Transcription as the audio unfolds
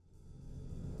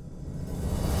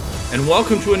and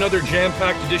welcome to another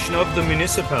jam-packed edition of the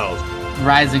Municipals.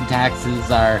 Rising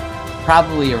taxes are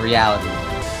probably a reality.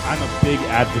 I'm a big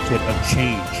advocate of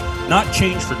change, not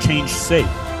change for change's sake,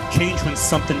 change when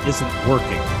something isn't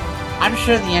working. I'm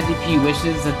sure the NDP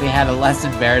wishes that they had a less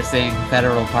embarrassing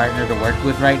federal partner to work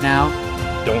with right now.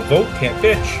 Don't vote, can't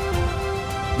bitch.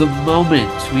 The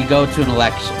moment we go to an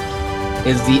election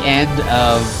is the end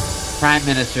of Prime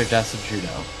Minister Justin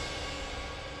Trudeau.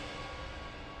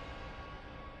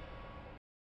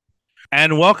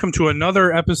 And welcome to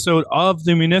another episode of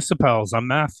the Municipals. I'm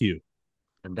Matthew.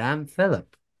 And I'm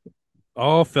Philip.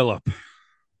 Oh, Philip,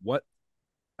 what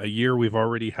a year we've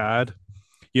already had.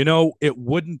 You know, it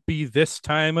wouldn't be this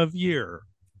time of year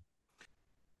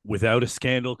without a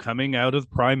scandal coming out of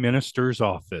the Prime Minister's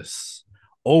office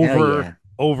over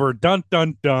dun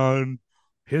dun dun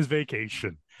his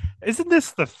vacation. Isn't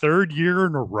this the third year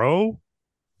in a row?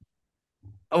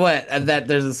 What? That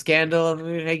there's a scandal of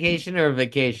a vacation or a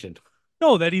vacation?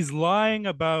 No, that he's lying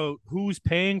about who's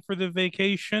paying for the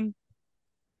vacation.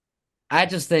 I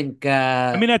just think.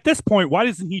 I mean, at this point, why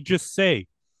doesn't he just say,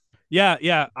 "Yeah,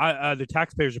 the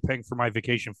taxpayers are paying for my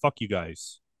vacation. Fuck you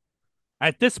guys."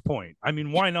 At this point, I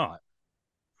mean, why not?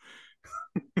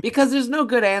 Because there's no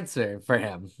good answer for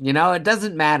him. It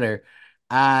doesn't matter.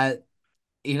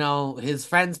 His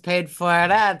friends paid for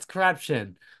it. It's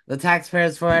corruption. The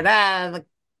taxpayers for it.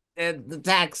 The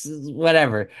taxes,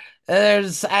 whatever.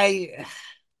 I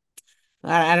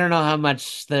don't know how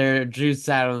much their juice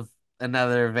out of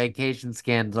another vacation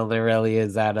scandal there really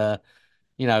is out of,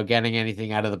 getting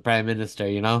anything out of the prime minister.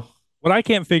 What I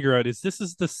can't figure out is this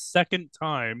is the second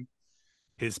time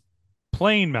his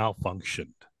plane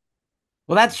malfunctioned.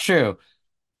 Well, that's true.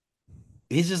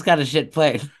 He's just got a shit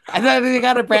plane. I thought he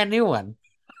got a brand new one.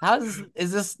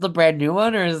 Is this the brand new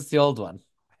one or is this the old one?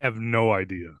 I have no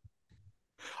idea.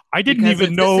 I didn't Because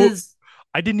even if this know is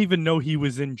I didn't even know he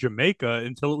was in Jamaica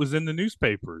until it was in the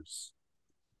newspapers.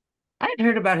 I had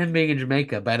heard about him being in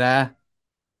Jamaica, but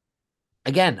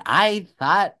again, I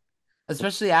thought,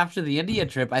 especially after the India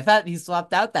trip, I thought he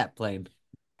swapped out that plane.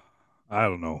 I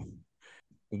don't know.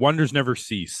 Wonders never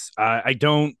cease. I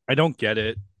don't get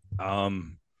it.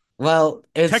 Well,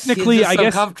 he's Technically, just I so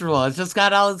guess comfortable. It's just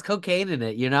got all his cocaine in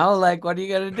it, Like, what are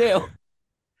you gonna do?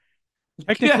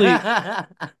 technically,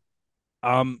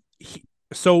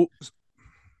 so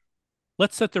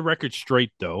let's set the record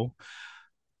straight though.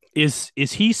 Is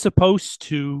he supposed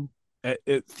to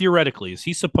theoretically is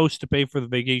he supposed to pay for the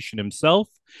vacation himself?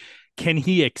 Can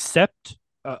he accept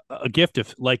a gift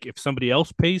if somebody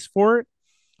else pays for it?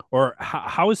 Or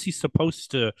how is he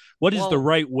supposed to? What is the Well,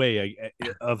 right way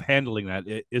of handling that?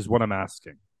 Is what I'm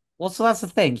asking. so that's the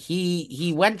thing.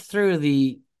 He went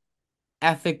through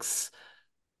ethics,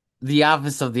 the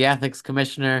office of the ethics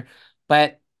commissioner,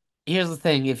 but here's the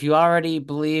thing: if you already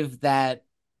believe that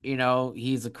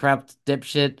he's a corrupt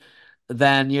dipshit,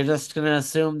 then you're just gonna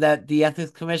assume that the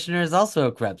ethics commissioner is also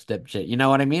a corrupt dipshit. You know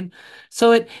what I mean?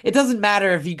 So it doesn't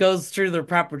matter if he goes through the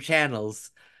proper channels.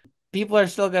 People are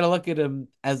still gonna look at him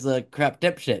as a corrupt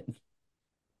dipshit.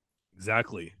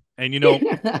 Exactly. And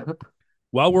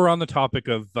while we're on the topic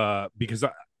of because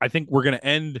I think we're going to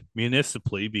end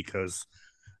municipally because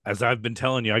as I've been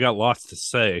telling you, I got lots to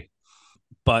say.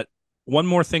 But one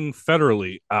more thing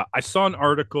federally, I saw an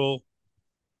article.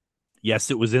 Yes,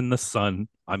 it was in the Sun.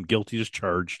 I'm guilty as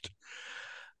charged.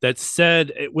 That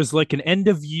said it was like an end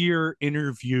of year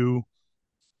interview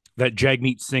that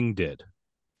Jagmeet Singh did.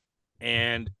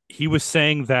 And he was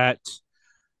saying that,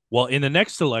 well, in the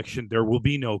next election, there will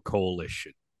be no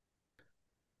coalition.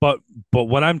 But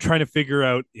what I'm trying to figure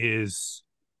out is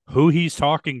who he's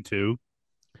talking to.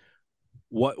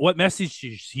 What message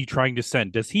is he trying to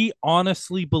send? Does he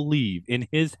honestly believe in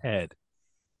his head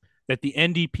that the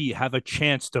NDP have a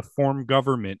chance to form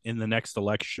government in the next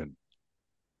election?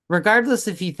 Regardless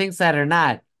if he thinks that or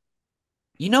not,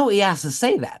 he has to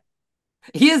say that.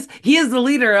 He is the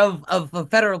leader of a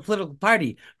federal political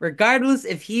party. Regardless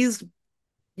if he's,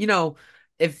 you know,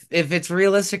 if it's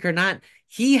realistic or not,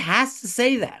 he has to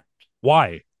say that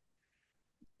Why?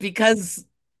 because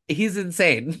he's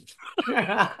insane.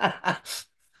 I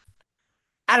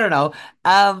don't know.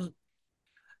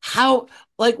 How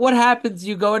like what happens?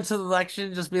 You go into the election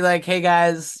and just be like, hey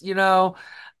guys,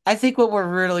 I think what we're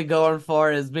really going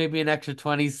for is maybe an extra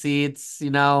 20 seats,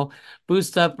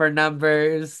 boost up our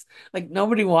numbers. Like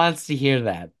nobody wants to hear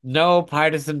that. No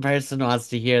partisan person wants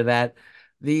to hear that.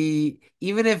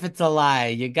 Even if it's a lie,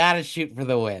 you gotta shoot for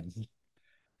the win.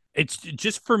 It's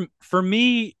just for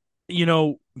me,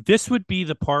 this would be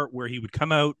the part where he would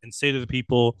come out and say to the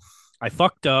people, I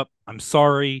fucked up. I'm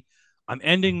sorry. I'm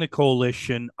ending the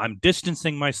coalition. I'm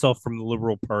distancing myself from the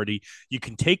Liberal Party. You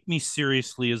can take me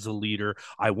seriously as a leader.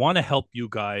 I want to help you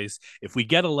guys. If we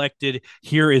get elected,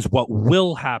 here is what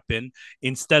will happen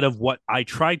instead of what I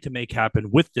tried to make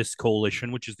happen with this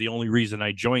coalition, which is the only reason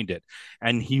I joined it.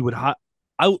 And he would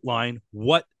outline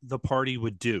what the party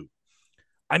would do.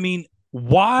 I mean,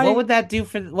 why What would that do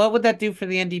for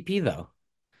the NDP though?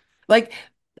 Like,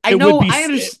 I it would know be I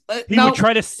understand. he would No,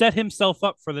 try to set himself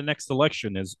up for the next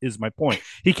election is my point.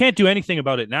 He can't do anything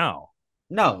about it now.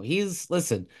 no, he's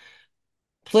listen.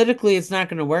 Politically, it's not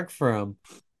going to work for him,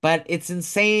 but it's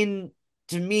insane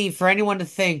to me for anyone to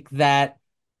think that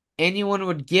anyone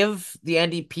would give the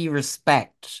NDP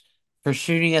respect for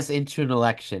shooting us into an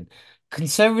election.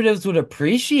 Conservatives would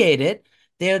appreciate it.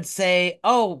 They would say,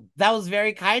 "Oh, that was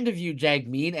very kind of you,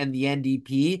 Jagmeet and the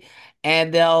NDP,"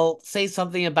 and they'll say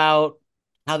something about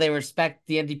how they respect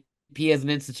the NDP as an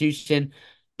institution,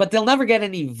 but they'll never get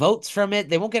any votes from it.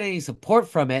 They won't get any support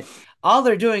from it. All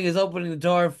they're doing is opening the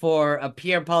door for a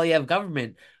Pierre Poilievre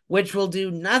government, which will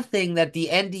do nothing that the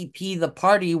NDP, the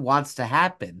party, wants to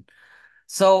happen.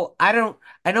 So I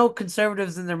know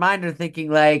conservatives in their mind are thinking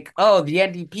like, oh, the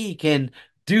NDP can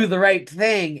do the right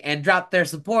thing and drop their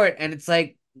support. And it's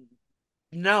like,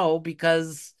 no,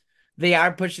 because they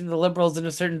are pushing the liberals in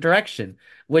a certain direction,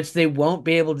 which they won't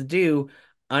be able to do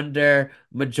under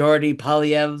majority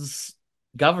Poilievre's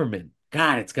government.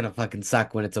 God, it's gonna fucking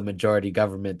suck when it's a majority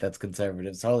government that's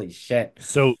conservatives. Holy shit.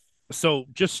 So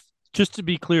just to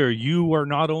be clear, you are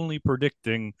not only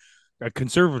predicting a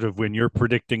conservative win, you're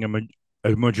predicting a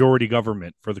majority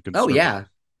government for the Oh conservative. yeah.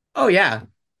 Oh yeah.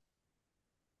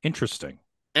 Interesting.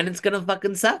 And it's gonna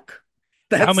fucking suck.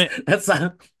 How many That's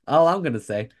all I'm gonna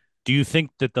say. do you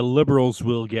think that the liberals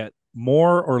will get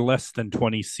more or less than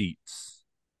 20 seats?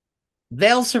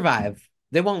 They'll survive.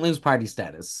 They won't lose party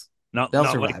status. They'll Not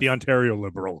like the survive. Ontario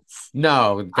liberals.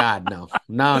 No, God, no.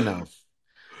 No, no.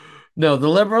 No, the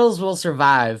liberals will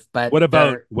survive, but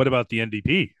they're What about the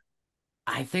NDP?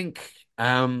 I think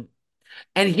and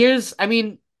here's I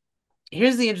mean,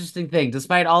 here's the interesting thing.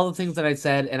 Despite all the things that I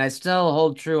said, and I still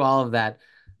hold true all of that,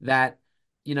 that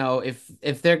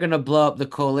if they're gonna blow up the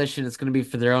coalition, it's gonna be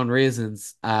for their own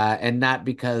reasons, and not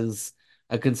because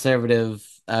a conservative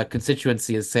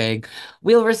constituency is saying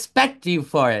we'll respect you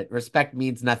for it. Respect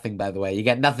means nothing, by the way. You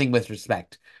get nothing with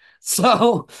respect.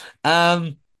 So,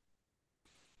 um,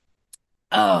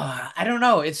 I don't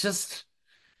know. It's just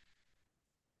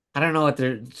I don't know what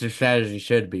their strategy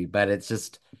should be, but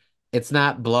it's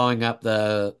not blowing up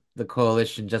the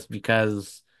coalition just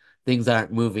because things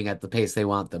aren't moving at the pace they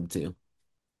want them to.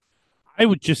 I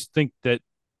would just think that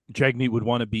Jagmeet would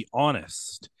want to be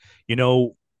honest. You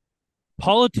know,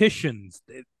 politicians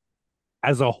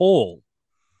as a whole,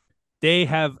 they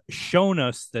have shown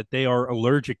us that they are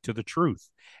allergic to the truth.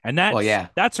 And Well, yeah.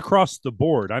 that's across the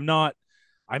board. I'm not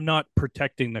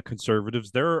protecting the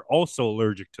conservatives. They're also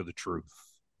allergic to the truth.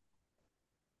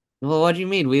 Well, what do you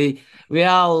mean? We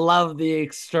all love the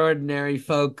extraordinary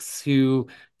folks who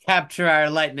capture our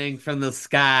lightning from the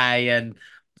sky and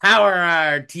power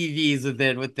our TVs with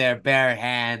it with their bare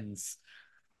hands.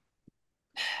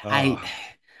 I Uh,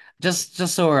 just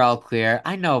so we're all clear,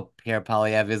 I know Pierre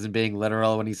Polyev isn't being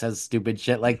literal when he says stupid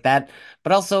shit like that,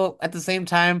 but also at the same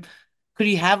time, could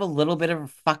he have a little bit of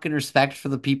fucking respect for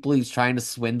the people he's trying to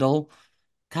swindle?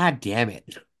 God damn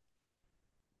it.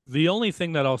 the only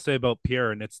thing that I'll say about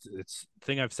Pierre, and it's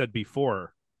thing I've said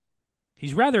before,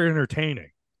 he's rather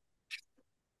entertaining.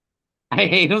 I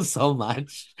hate him so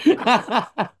much.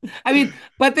 I mean,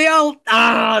 but they're all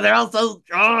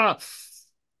so,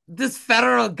 this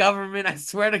federal government, I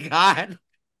swear to God.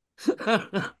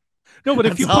 No, but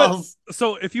That's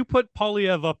all. if you put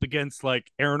Polyev up against like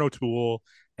Aaron O'Toole,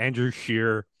 Andrew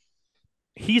Scheer,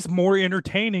 he's more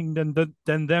entertaining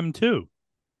than them too.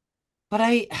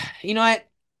 But you know what?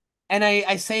 And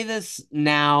I say this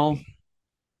now,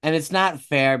 and it's not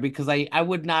fair because I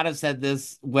would not have said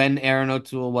this when Aaron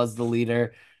O'Toole was the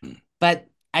leader. But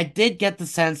I did get the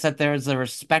sense that there is a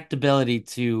respectability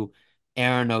to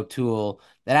Aaron O'Toole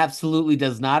that absolutely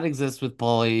does not exist with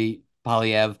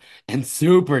Polyev and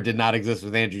super did not exist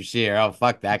with Andrew Scheer. Oh,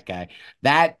 fuck that guy.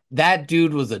 That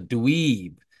dude was a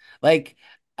dweeb. Like,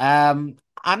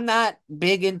 I'm not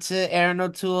big into Aaron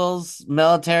O'Toole's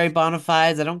military bona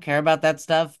fides. I don't care about that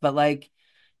stuff, but like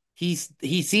he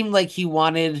seemed like he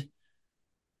wanted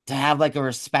to have like a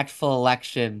respectful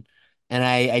election. And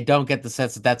I don't get the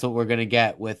sense that that's what we're going to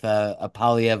get with a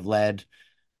Polyev led.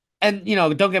 And,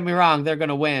 don't get me wrong, they're going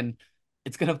to win.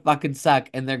 It's going to fucking suck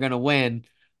and they're going to win.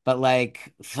 But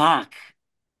like, fuck.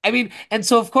 I mean, and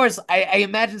so of course, I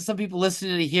imagine some people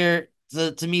listening to hear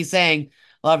to me saying,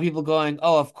 a lot of people going,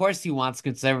 "Oh, of course he wants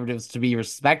conservatives to be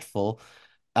respectful."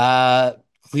 Uh,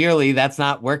 Clearly that's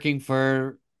not working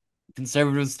for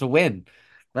conservatives to win.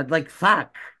 But like,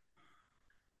 fuck.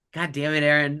 God damn it,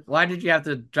 Aaron. Why did you have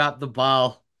to drop the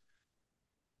ball?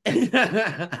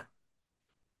 I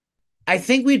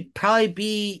think we'd probably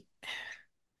be.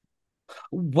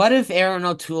 What if Aaron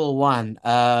O'Toole won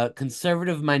a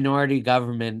conservative minority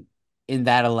government in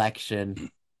that election?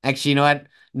 Actually, you know what?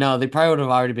 No, they probably would have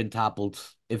already been toppled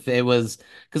if it was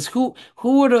because who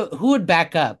would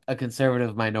back up a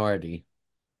conservative minority?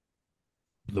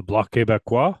 The Bloc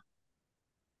Québécois.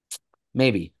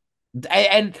 Maybe.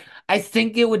 And I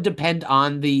think it would depend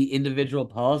on the individual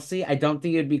policy. I don't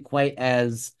think it'd be quite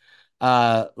as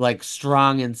like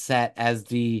strong and set as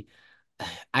the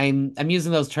I'm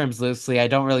using those terms loosely. I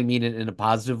don't really mean it in a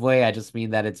positive way. I just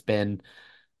mean that it's been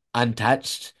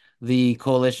untouched, the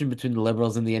coalition between the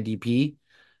Liberals and the NDP.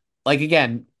 Like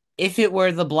again, if it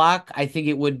were the bloc, I think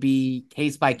it would be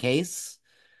case by case.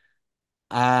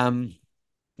 Um,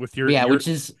 with but your yeah, your which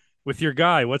is with your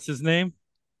guy. What's his name?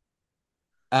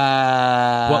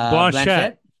 Blanchette.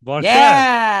 Blanchett. Blanchette.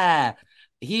 Yeah.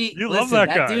 He You love listen, that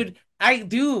that guy. dude, I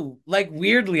do like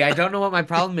weirdly, I don't know what my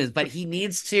problem is, but he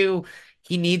needs to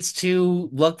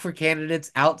look for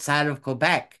candidates outside of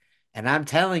Quebec. And I'm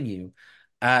telling you,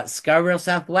 Scarborough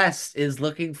Southwest is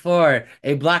looking for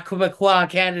a Black Quebecois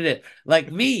candidate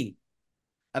like me,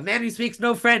 a man who speaks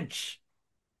no French.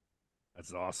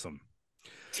 That's awesome.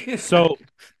 So,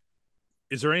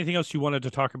 is there anything else you wanted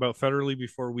to talk about federally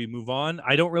before we move on?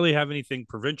 I don't really have anything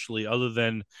provincially other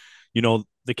than,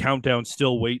 the countdown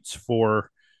still waits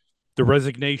for the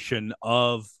resignation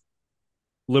of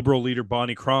Liberal leader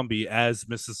Bonnie Crombie as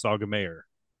Mississauga mayor.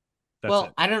 That's it.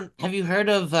 Well, I don't have you heard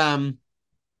of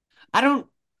I don't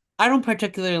I don't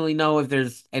particularly know if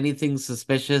there's anything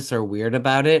suspicious or weird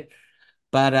about it.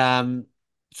 But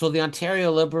so the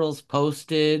Ontario Liberals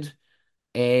posted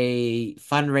a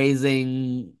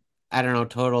fundraising, I don't know,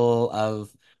 total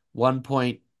of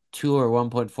 1.2 or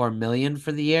 1.4 million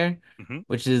for the year, Mm-hmm.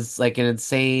 which is like an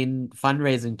insane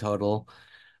fundraising total.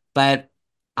 But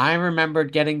I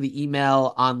remembered getting the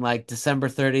email on like December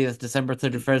 30th, December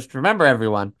 31st. Remember,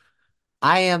 everyone,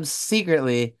 I am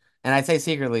secretly, and I say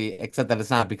secretly, except that it's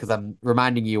not because I'm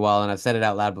reminding you all, and I've said it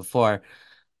out loud before.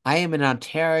 I am an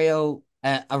Ontario,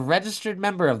 a registered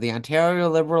member of the Ontario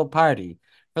Liberal Party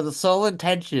for the sole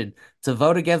intention to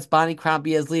vote against Bonnie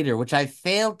Crombie as leader, which I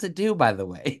failed to do, by the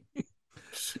way.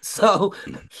 So,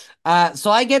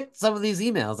 so I get some of these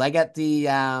emails. I get the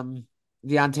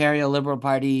Ontario Liberal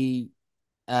Party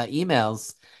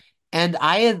emails, and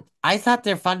I thought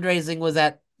their fundraising was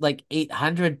at like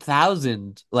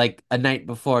 800,000 like a night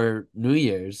before New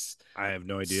Year's. I have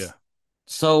no idea.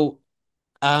 So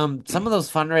some of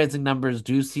those fundraising numbers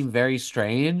do seem very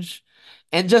strange.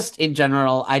 And just in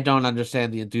general, I don't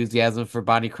understand the enthusiasm for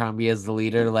Bonnie Crombie as the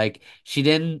leader. Like,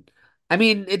 I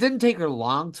mean, it didn't take her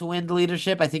long to win the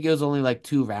leadership. I think it was only like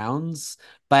 2 rounds,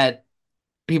 but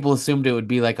people assumed it would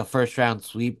be like a first round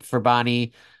sweep for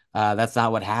Bonnie. That's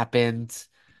not what happened.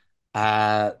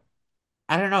 Uh,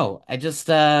 I don't know.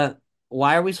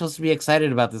 Why are we supposed to be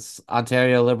excited about this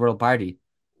Ontario Liberal Party?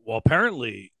 Well,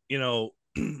 apparently,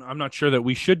 I'm not sure that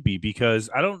we should be because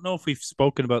I don't know if we've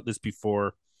spoken about this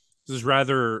before. This is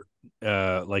rather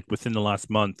like within the last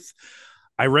month.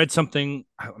 I read something.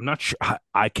 I'm not sure.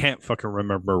 I can't fucking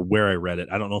remember where I read it.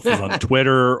 I don't know if it was on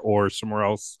Twitter or somewhere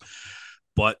else,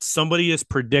 but somebody is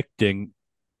predicting.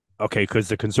 Okay, because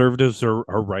the conservatives are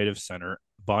right of center.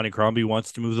 Bonnie Crombie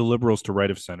wants to move the liberals to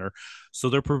right of center. So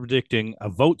they're predicting a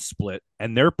vote split,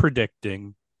 and they're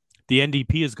predicting the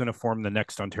NDP is going to form the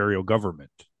next Ontario government.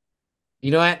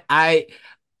 You know what?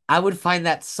 I would find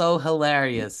that so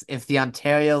hilarious if the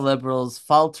Ontario Liberals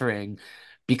faltering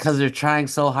because they're trying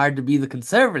so hard to be the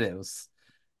Conservatives.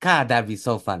 God, that'd be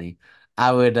so funny.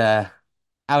 I would I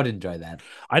would enjoy that.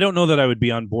 I don't know that I would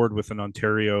be on board with an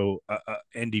Ontario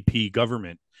NDP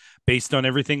government based on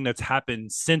everything that's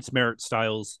happened since Merritt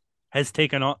Stiles has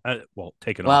taken Well,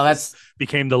 office, that's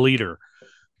became the leader.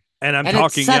 And I'm and it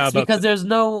talking, yeah, sucks about because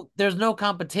there's no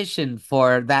competition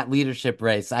for that leadership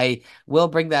race. I will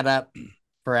bring that up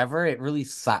forever. It really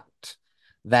sucked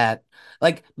that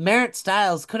like Merritt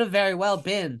Stiles could have very well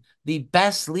been the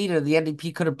best leader the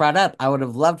NDP could have brought up. I would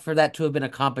have loved for that to have been a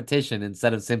competition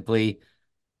instead of simply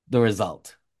the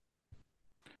result.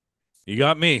 you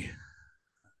got me.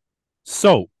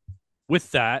 So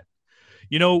with that,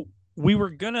 we were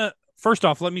gonna first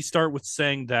off, let me start with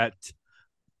saying that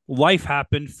life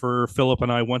happened for Philip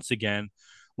and I once again.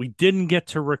 We didn't get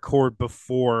to record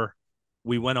before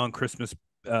we went on Christmas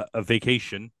a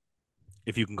vacation,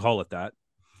 if you can call it that.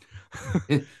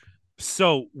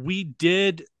 So we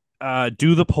did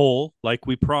do the poll like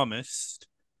we promised.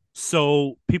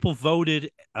 So people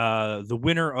voted the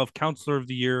winner of Counselor of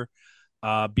the Year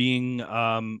being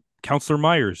Counselor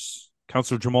Myers,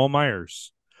 Counselor Jamal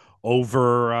Myers,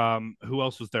 over who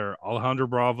else was there? Alejandro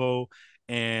Bravo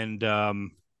and the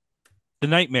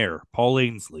Nightmare, Paul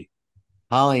Ainsley.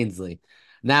 Paul Ainsley.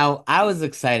 Now, I was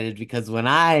excited because when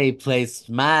I placed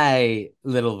my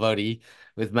little votey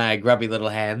with my grubby little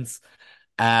hands,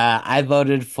 I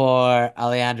voted for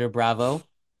Alejandro Bravo,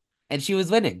 and she was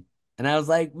winning. And I was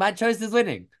like, my choice is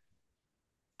winning.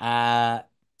 Uh,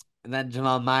 and then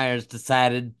Jamal Myers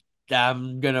decided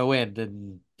I'm gonna win,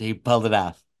 and he pulled it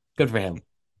off. Good for him.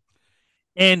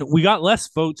 And we got less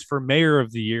votes for Mayor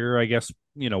of the Year, I guess,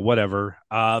 whatever.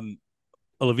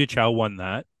 Olivia Chow won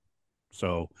that.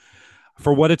 So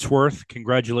for what it's worth,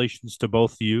 congratulations to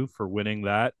both of you for winning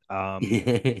that.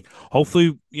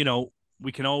 Hopefully,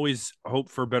 we can always hope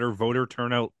for better voter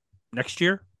turnout next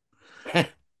year.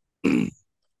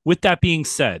 With that being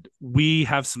said, we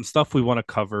have some stuff we want to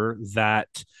cover that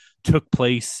took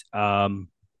place in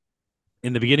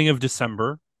the beginning of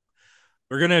December.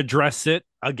 We're going to address it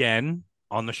again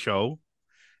on the show.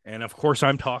 And of course,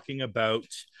 I'm talking about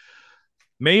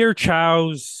Mayor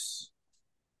Chow's,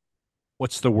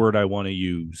 what's the word I want to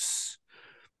use?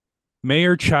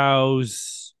 Mayor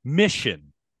Chow's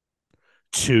mission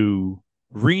to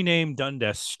rename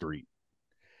Dundas Street.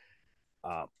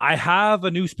 I have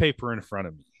a newspaper in front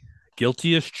of me.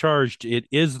 Guilty as charged. It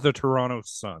is the Toronto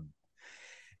Sun.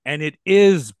 And it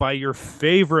is by your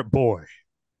favorite boy.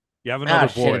 You have Ah, another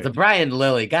shit, boy. it's a Brian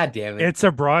Lilly. God damn it. It's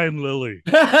a Brian Lilly.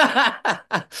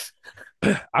 I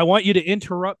want you to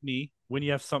interrupt me when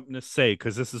you have something to say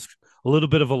because this is a little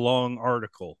bit of a long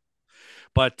article.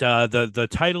 But the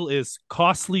title is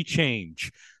Costly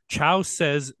Change. Chow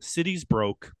says city's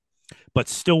broke, but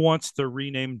still wants to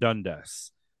rename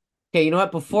Dundas. Okay, you know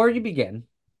what? Before you begin,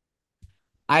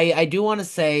 I do want to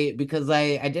say because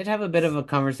I did have a bit of a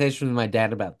conversation with my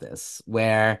dad about this,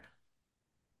 where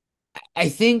I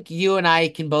think you and I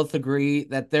can both agree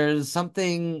that there's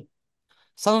something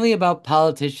about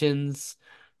politicians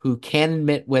who can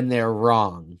admit when they're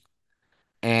wrong.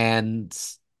 And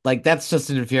like that's just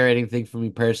an infuriating thing for me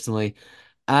personally.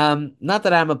 Not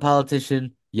that I'm a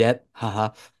politician yet, haha.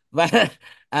 But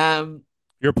um,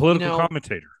 You're a you political know,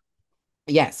 commentator.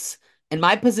 yes. And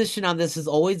my position on this has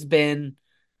always been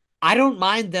I don't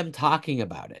mind them talking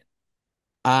about it.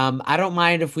 I don't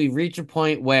mind if we reach a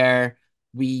point where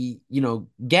we,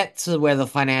 get to where the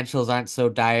financials aren't so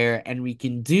dire and we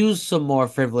can do some more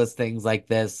frivolous things like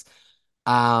this.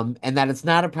 And that it's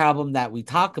not a problem that we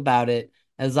talk about it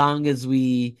as long as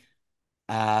we,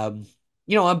 um,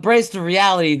 embrace the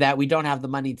reality that we don't have the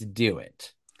money to do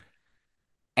it.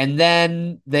 And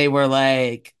then they were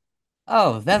like,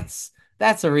 "Oh, that's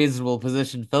a reasonable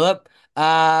position, Philip.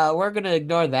 We're gonna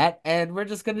ignore that and we're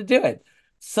just gonna do it."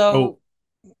 So,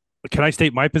 So, can I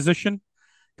state my position?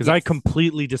 Because I yes,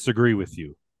 completely disagree with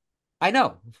you. I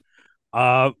know.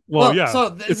 Well, Well, yeah, so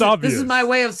it's this is my obvious.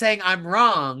 way of saying I'm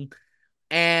wrong,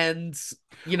 and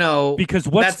Because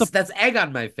that's egg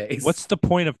on my face. what's the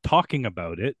point of talking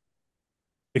about it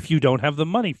if you don't have the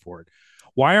money for it?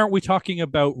 Why aren't we talking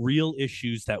about real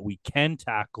issues that we can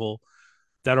tackle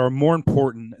that are more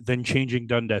important than changing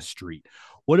Dundas Street?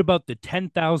 What about the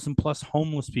 10,000 plus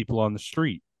homeless people on the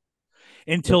street?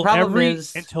 The Until problem every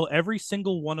is until every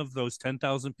single one of those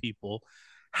 10,000 people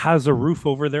has a roof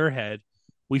over their head,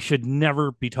 we should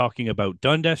never be talking about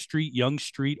Dundas Street, Young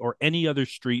Street, or any other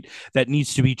street that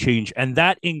needs to be changed. And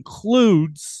that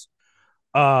includes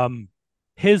um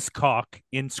his cock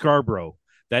in Scarborough.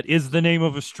 That is the name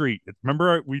of a street.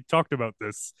 Remember we talked about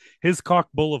this. His cock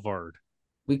Boulevard.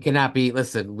 we cannot be.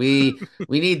 Listen, we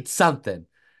need something.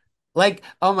 Like,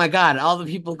 oh my God, all the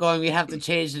people going, we have to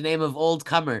change the name of Old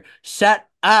Comer. Shut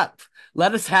up.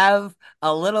 Let us have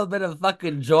a little bit of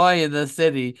fucking joy in the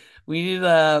city. We need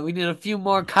a few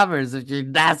more comers if you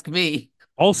ask me.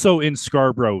 Also in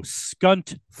Scarborough,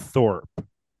 Scunthorpe.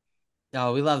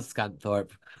 Oh, we love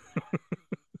Scunthorpe.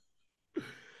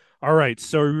 All right,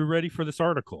 so are we ready for this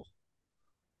article?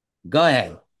 Go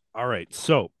ahead. All right.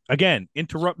 So again,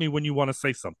 interrupt me when you want to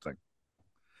say something.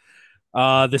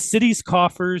 The city's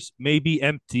coffers may be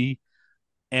empty,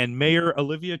 and Mayor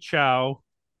Olivia Chow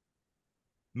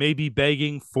may be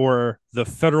begging for the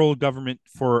federal government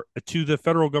for a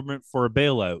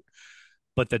bailout.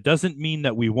 But that doesn't mean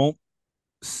that we won't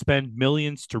spend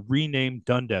millions to rename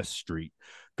Dundas Street.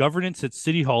 Governance at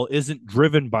City Hall isn't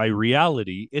driven by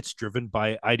reality; it's driven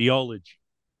by ideology.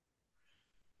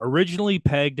 Originally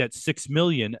pegged at 6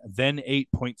 million, then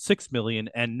 8.6 million,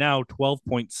 and now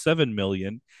 12.7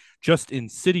 million just in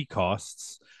city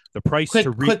costs. The price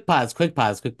to Quick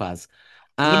pause.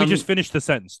 Let me just Um, finish the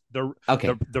sentence.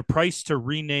 okay. The price to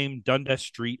rename Dundas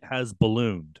Street has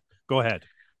ballooned. Go ahead.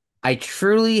 I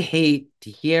truly hate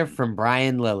to hear from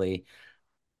Brian Lilly.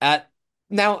 Uh,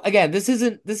 Now again, this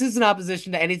isn't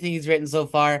opposition to anything he's written so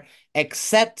far,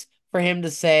 except for him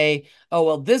to say, "Oh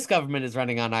well, this government is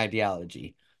running on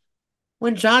ideology."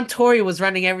 When John Tory was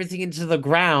running everything into the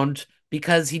ground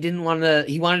because he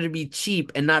wanted to be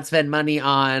cheap and not spend money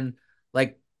on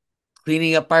like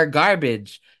cleaning up our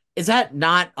garbage. Is that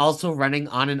not also running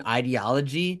on an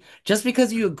ideology? Just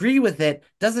because you agree with it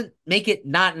doesn't make it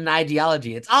not an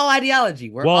ideology. It's all ideology.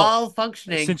 We're Well, all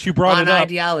functioning since you brought on it up,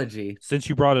 ideology.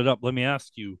 let me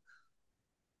ask you,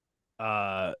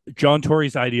 John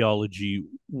Tory's ideology,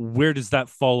 where does that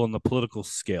fall on the political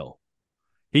scale?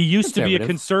 He used to be a Conservative.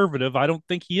 conservative. I don't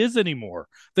think he is anymore.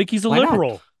 I think he's a Why not?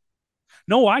 liberal.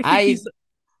 No, I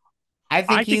I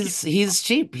think I think he's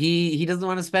cheap. He doesn't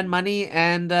want to spend money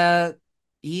and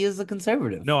he is a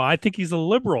conservative. no, I think he's a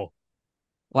liberal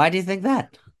Why do you think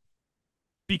that?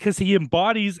 because he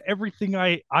embodies everything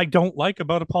I don't like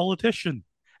about a politician,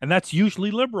 and that's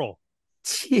usually liberal.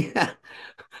 Yeah.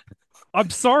 I'm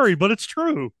sorry, but it's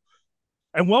true.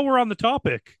 And while we're on the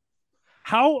topic,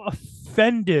 how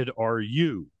offended are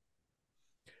you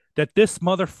that this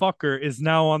motherfucker is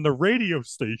now on the radio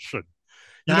station?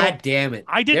 You know, God damn it.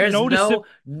 I didn't There's notice it.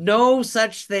 no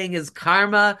such thing as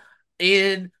karma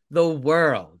in the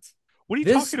world. What are you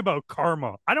This talking about,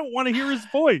 karma? I don't want to hear his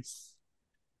voice.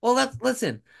 well, let's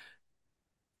listen.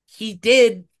 He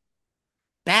did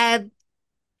bad.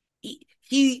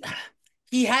 He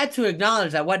he had to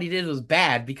acknowledge that what he did was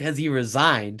bad because he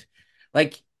resigned.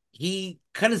 Like he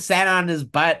could have sat on his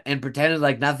butt and pretended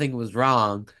like nothing was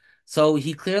wrong. So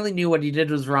he clearly knew what he did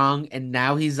was wrong, and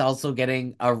now he's also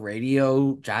getting a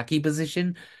radio jockey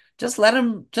position. Just let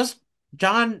him just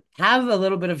John have a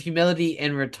little bit of humility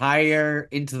and retire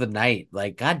into the night.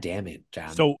 Like, God damn it,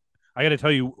 John. So I got to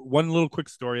tell you one little quick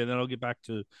story, and then I'll get back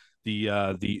to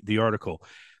the article.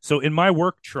 So in my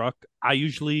work truck, I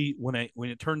usually when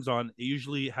it turns on, it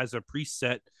usually has a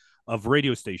preset of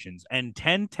radio stations, and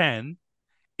 1010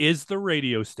 is the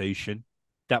radio station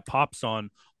that pops on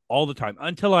all the time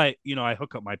until I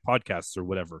hook up my podcasts or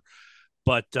whatever.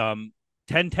 But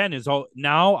 1010 is all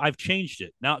now. I've changed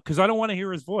it now because I don't want to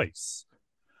hear his voice.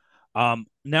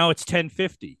 Now it's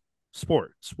 1050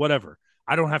 sports, whatever.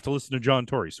 I don't have to listen to John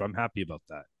Tory, so I'm happy about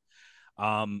that.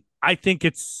 I think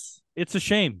it's a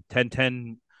shame.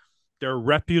 1010, they're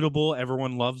reputable,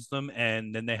 everyone loves them,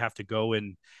 and then they have to go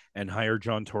and hire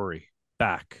John Tory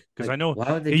back because Like, I know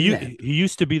why would they do that? he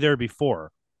used to be there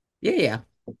before. Yeah, yeah.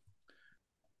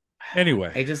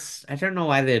 Anyway, I don't know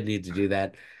why they need to do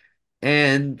that.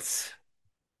 And I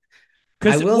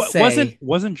because will say,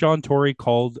 wasn't John Tory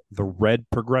called the red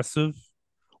progressive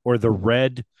or the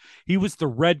red? He was the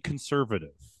red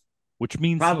conservative, which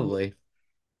means probably.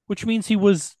 he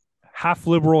was half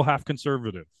liberal, half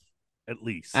conservative, at I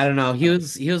least. don't know. He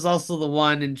was also the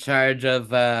one in charge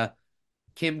of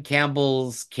Kim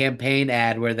Campbell's campaign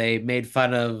ad where they made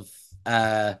fun of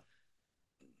uh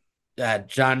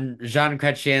Jean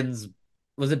Chrétien's,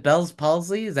 was it Bell's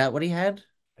palsy? Is that what he had?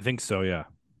 I think so. Yeah.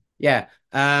 Yeah.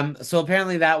 So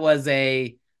apparently that was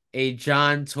a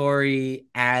John Tory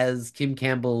as Kim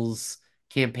Campbell's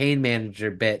campaign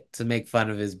manager bit to make fun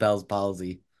of his Bell's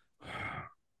palsy.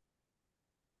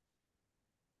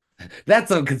 That's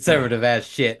some conservative ass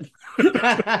shit.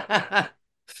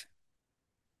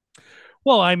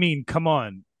 Well, I mean, come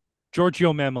on.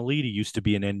 Giorgio Mammaliti used to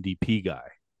be an NDP guy.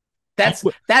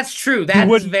 That's true. You That is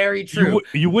wouldn't very true.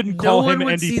 you wouldn't No call him one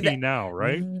would see NDP that. now,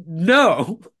 right?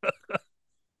 No.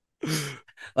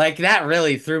 Like that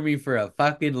really threw me for a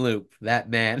fucking loop, that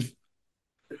man.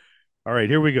 All right,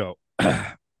 here we go.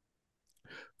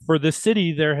 For the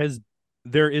city, there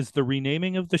is the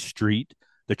renaming of the street,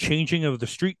 the changing of the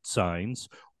street signs,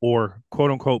 or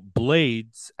quote unquote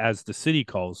blades, as the city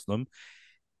calls them,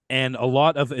 and a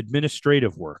lot of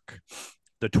administrative work.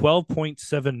 The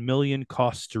 12.7 million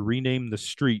cost to rename the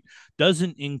street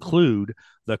doesn't include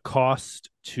the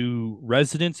cost to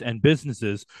residents and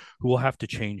businesses who will have to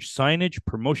change signage,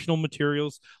 promotional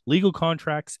materials, legal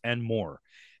contracts, and more.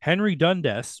 Henry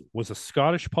Dundas was a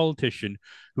Scottish politician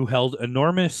who held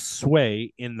enormous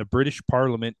sway in the British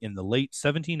Parliament in the late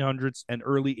 1700s and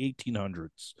early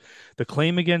 1800s. The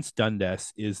claim against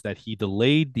Dundas is that he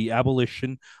delayed the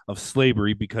abolition of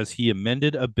slavery because he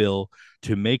amended a bill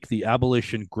to make the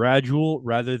abolition gradual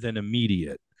rather than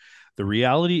immediate. The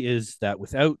reality is that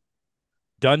without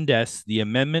Dundas, the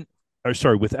amendment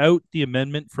without the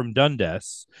amendment from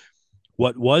Dundas,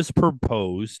 what was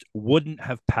proposed wouldn't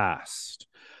have passed.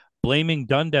 Blaming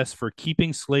Dundas for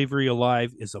keeping slavery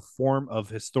alive is a form of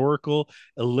historical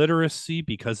illiteracy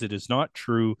because it is not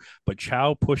true, but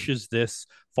Chow pushes this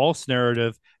false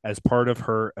narrative as part of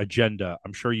her agenda.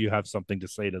 I'm sure you have something to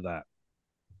say to that.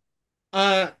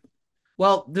 Uh,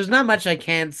 well, there's not much I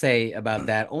can say about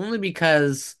that, only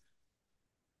because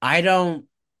I don't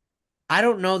I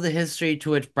don't know the history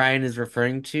to which Brian is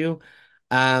referring to.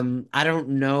 I don't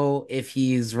know if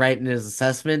he's right in his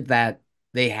assessment that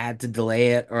they had to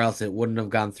delay it or else it wouldn't have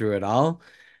gone through at all.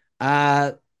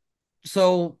 Uh,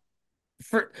 so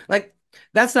for like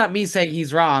that's not me saying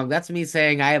he's wrong. That's me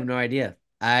saying I have no idea.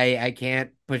 I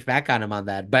can't push back on him on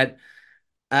that. But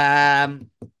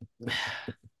um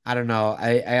I don't know.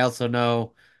 I also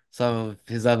know some of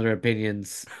his other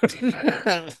opinions.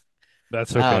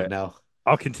 That's Oh okay. no.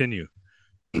 I'll continue.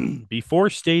 Before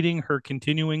stating her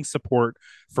continuing support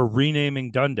for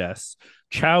renaming Dundas,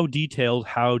 Chow detailed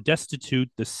how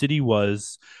destitute the city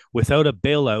was without a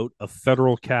bailout of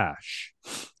federal cash.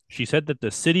 She said that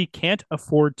the city can't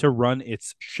afford to run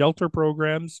its shelter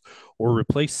programs or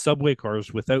replace subway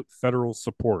cars without federal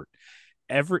support.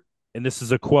 Every and this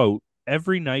is a quote,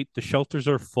 every night the shelters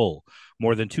are full.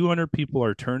 More than 200 people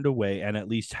are turned away and at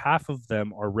least half of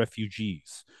them are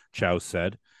refugees, Chow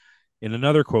said. In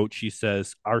another quote, she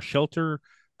says, "Our shelter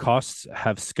costs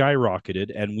have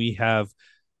skyrocketed, and we have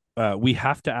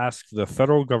to ask the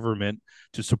federal government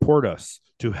to support us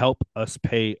to help us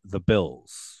pay the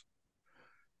bills."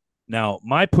 Now,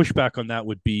 my pushback on that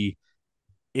would be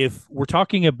if we're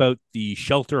talking about the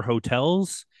shelter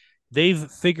hotels, they've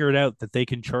figured out that they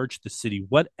can charge the city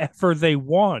whatever they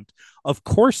want. Of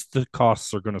course, the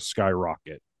costs are going to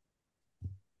skyrocket.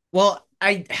 Well,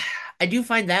 I do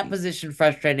find that position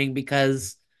frustrating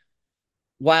because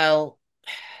while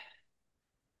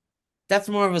that's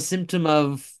more of a symptom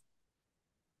of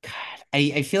God,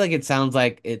 I feel like it sounds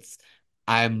like it's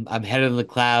I'm head of the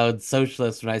clouds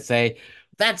socialist when I say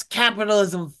that's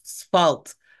capitalism's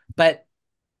fault. But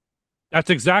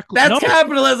That's exactly that's no.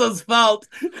 capitalism's fault.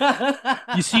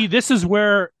 You see, this is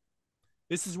where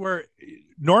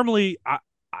normally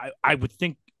I would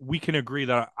think we can agree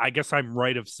that I guess I'm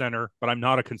right of center, but I'm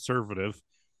not a conservative.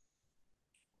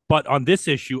 But on this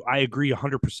issue, I agree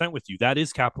 100% with you. That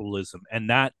is capitalism. And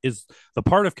that is the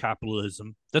part of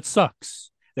capitalism that sucks,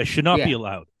 that should not be Yeah.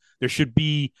 allowed. There should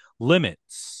be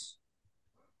limits.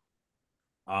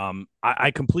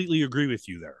 I completely agree with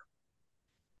you there.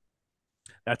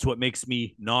 That's what makes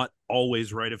me not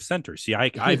always right of center. See,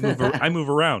 I move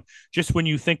around. Just when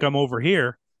you think I'm over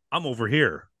here, I'm over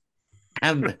here.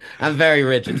 I'm very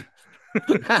rigid.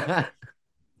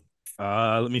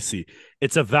 Let me see.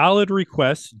 It's a valid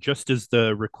request, just as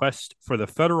the request for the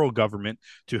federal government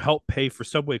to help pay for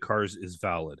subway cars is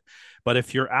valid. But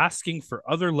if you're asking for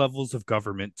other levels of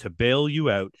government to bail you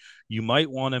out, you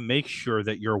might want to make sure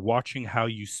that you're watching how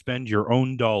you spend your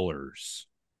own dollars.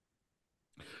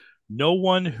 No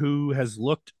one who has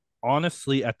looked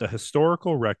honestly at the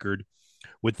historical record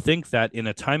would think that in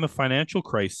a time of financial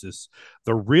crisis,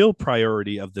 the real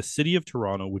priority of the city of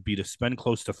Toronto would be to spend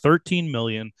close to 13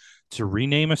 million to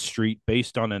rename a street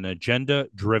based on an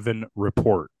agenda-driven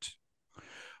report.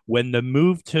 When the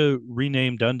move to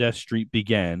rename Dundas Street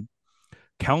began,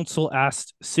 council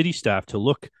asked city staff to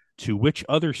look to which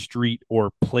other street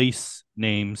or place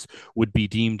names would be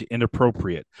deemed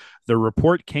inappropriate. The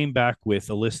report came back with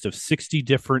a list of 60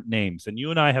 different names. And you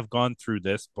and I have gone through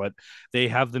this, but they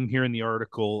have them here in the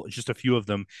article, just a few of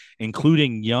them,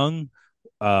 including Young,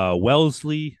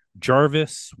 Wellesley,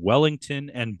 Jarvis,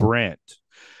 Wellington, and Brant.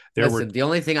 There were Listen, the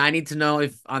only thing I need to know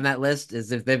if on that list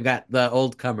is if they've got the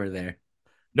old comer there.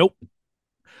 nope.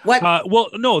 What? Well,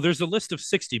 no, there's a list of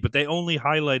 60, but they only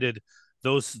highlighted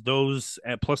those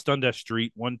plus Dundas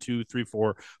Street, one, two, three,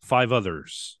 four, five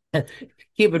others.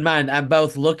 Keep in mind, I'm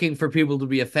both looking for people to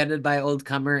be offended by old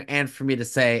comer and for me to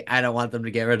say I don't want them to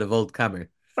get rid of old comer.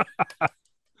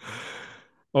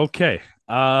 Okay.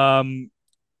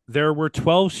 There were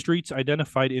 12 streets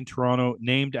identified in Toronto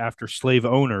named after slave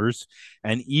owners,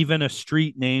 and even a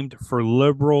street named for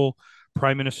Liberal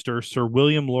Prime Minister Sir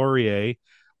William Laurier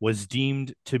was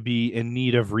deemed to be in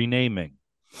need of renaming.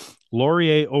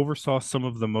 Laurier oversaw some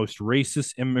of the most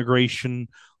racist immigration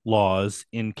laws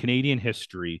in Canadian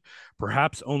history,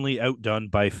 perhaps only outdone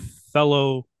by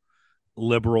fellow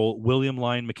Liberal William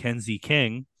Lyon Mackenzie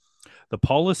King. The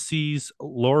policies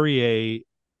Laurier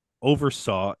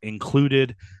oversaw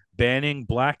included banning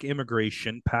black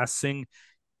immigration, passing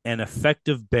an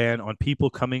effective ban on people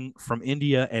coming from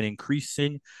India, and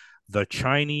increasing the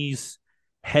Chinese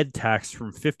head tax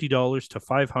from $50 to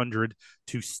 $500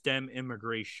 to stem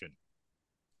immigration.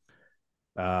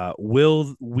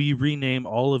 Will we rename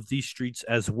all of these streets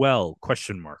as well?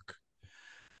 Question mark.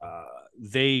 Uh,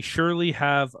 they surely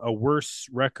have a worse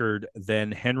record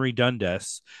than Henry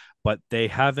Dundas, but they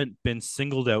haven't been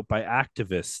singled out by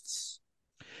activists.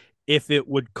 If it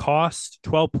would cost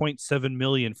 12.7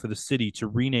 million for the city to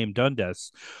rename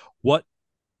Dundas, what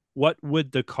what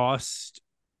would the cost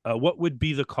what would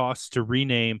be the cost to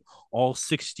rename all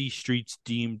 60 streets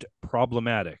deemed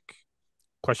problematic?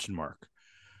 Question mark.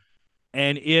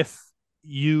 And if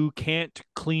you can't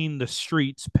clean the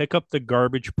streets, pick up the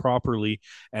garbage properly,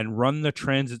 and run the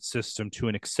transit system to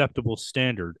an acceptable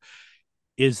standard,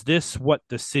 is this what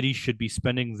the city should be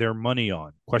spending their money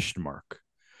on? Question mark.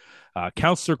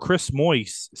 Councillor Chris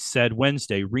Moyse said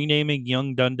Wednesday renaming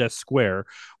Young Dundas Square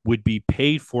would be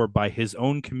paid for by his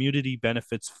own community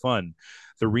benefits fund.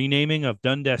 The renaming of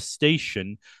Dundas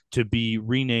Station to be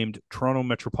renamed Toronto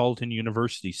Metropolitan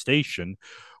University Station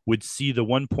would see the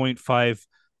 $1.5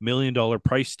 million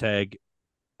price tag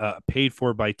paid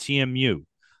for by TMU.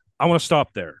 I want to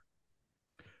stop there.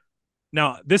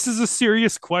 Now, this is a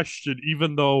serious question,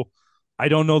 even though I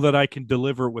don't know that I can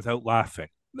deliver without laughing.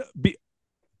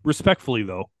 Respectfully,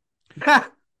 though,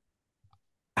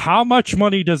 how much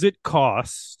money does it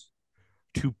cost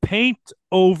to paint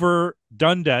over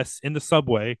Dundas in the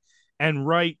subway and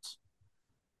write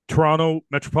Toronto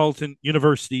Metropolitan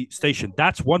University Station?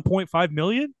 That's 1.5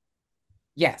 million.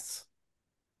 Yes.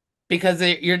 Because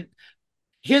you're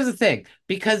here's the thing,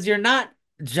 because you're not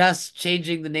just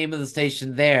changing the name of the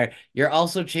station there, you're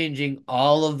also changing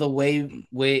all of the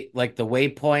like the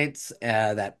waypoints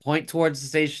that point towards the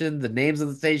station, the names of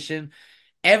the station,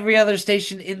 every other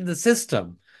station in the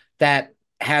system that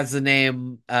has the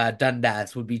name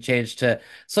Dundas would be changed to.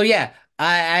 So yeah,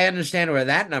 I understand where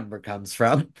that number comes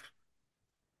from.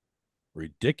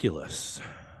 Ridiculous.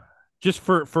 Just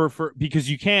for because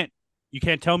you can't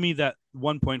tell me that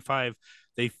 1.5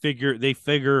 they figure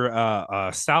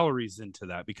salaries into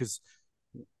that, because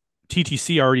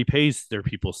TTC already pays their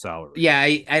people's salary. Yeah,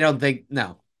 I don't think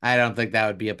no. I don't think that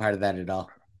would be a part of that at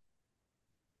all.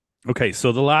 Okay,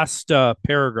 so the last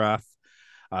paragraph.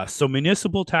 So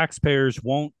municipal taxpayers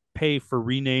won't pay for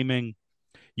renaming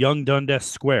Young Dundas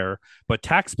Square, but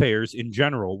taxpayers in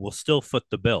general will still foot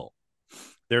the bill.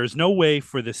 There is no way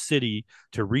for the city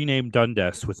to rename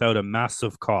Dundas without a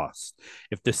massive cost.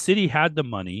 If the city had the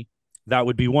money, that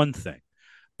would be one thing.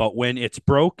 But when it's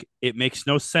broke, it makes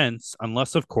no sense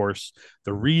unless, of course,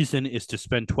 the reason is to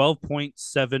spend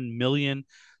 12.7 million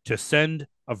to send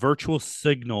a virtual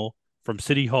signal from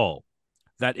City Hall.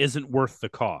 That isn't worth the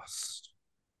cost.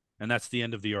 And that's the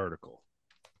end of the article.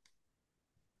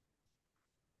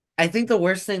 I think the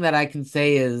worst thing that I can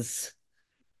say is,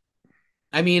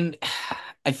 I mean,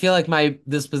 I feel like my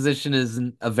this position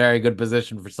isn't a very good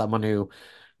position for someone who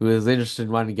is interested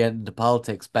in wanting to get into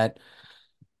politics, but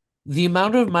the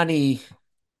amount of money,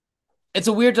 it's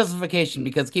a weird justification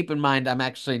because keep in mind, I'm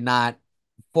actually not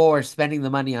for spending the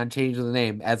money on changing the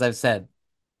name. As I've said,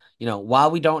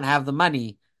 while we don't have the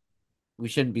money, we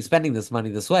shouldn't be spending this money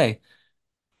this way.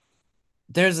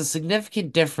 There's a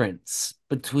significant difference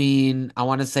between, I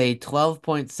want to say,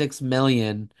 12.6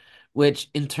 million, which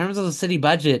in terms of the city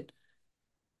budget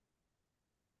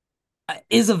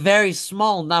is a very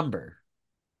small number.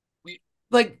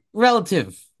 Like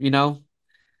relative.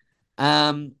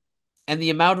 Um, and the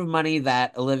amount of money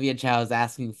that Olivia Chow is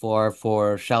asking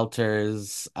for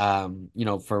shelters,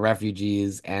 for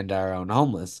refugees and our own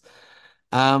homeless.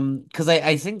 Because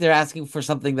I think they're asking for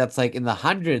something that's like in the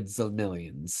hundreds of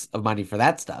millions of money for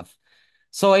that stuff.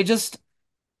 So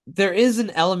there is an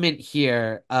element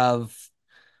here of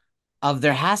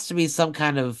there has to be some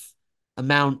kind of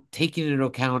amount taken into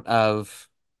account of,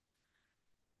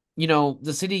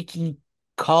 the city can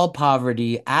call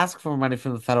poverty, ask for money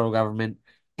from the federal government,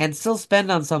 and still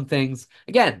spend on some things.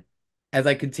 Again, as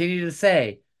I continue to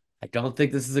say, I don't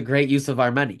think this is a great use of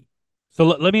our money. So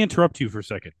let me interrupt you for a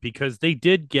second, because they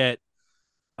did get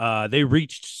they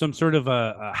reached some sort of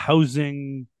a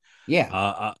housing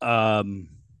Yeah,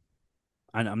 I'm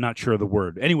not sure of the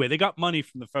word. Anyway, they got money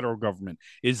from the federal government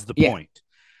is the yeah, point.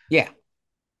 yeah.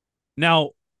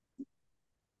 Now,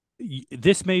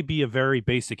 this may be a very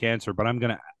basic answer, but I'm going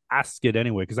to ask it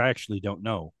anyway because I actually don't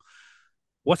know.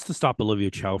 What's to stop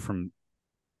Olivia Chow from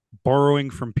borrowing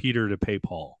from Peter to pay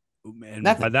Paul?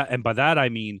 Nothing. By that I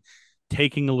mean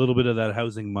taking a little bit of that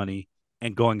housing money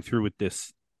and going through with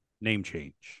this name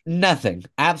change. Nothing.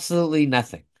 Absolutely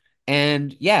nothing.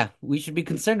 And yeah, we should be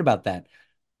concerned about that.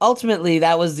 Ultimately,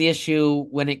 that was the issue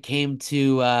when it came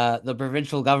to the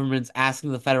provincial governments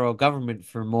asking the federal government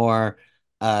for more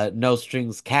no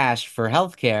strings cash for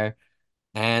healthcare,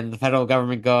 and the federal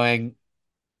government going,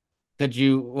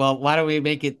 well, why don't we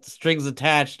make it strings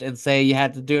attached and say you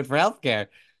had to do it for healthcare?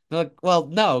 They're like, well,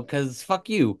 no, because fuck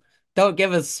you. Don't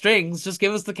give us strings, just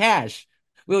give us the cash.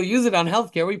 We'll use it on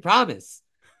healthcare, we promise.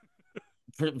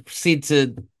 Proceed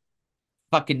to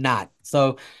fucking not.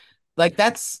 So, like,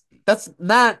 that's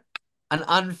not an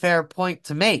unfair point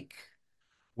to make.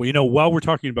 Well, while we're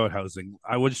talking about housing,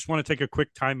 I would just want to take a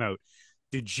quick timeout.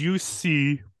 Did you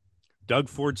see Doug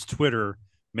Ford's Twitter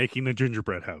making the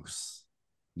gingerbread house?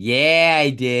 Yeah, I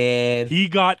did. He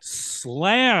got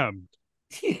slammed.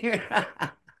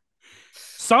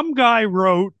 Some guy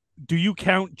wrote, "Do you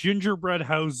count gingerbread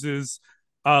houses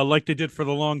like they did for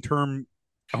the long-term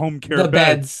home care The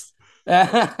beds.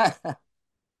 beds?"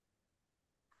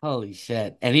 Holy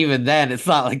shit. And even then, it's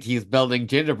not like he's building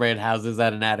gingerbread houses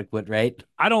at an adequate rate.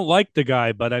 I don't like the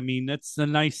guy, but I mean that's a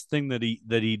nice thing that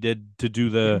he did to do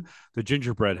the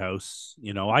gingerbread house.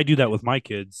 I do that with my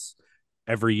kids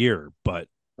every year, but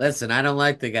Listen, I don't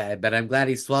like the guy, but I'm glad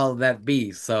he swallowed that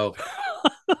bee. So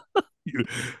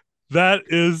that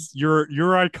is your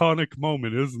iconic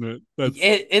moment, isn't it?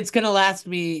 it's gonna last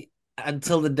me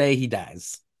until the day he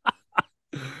dies.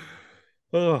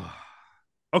 Oh.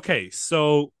 Okay,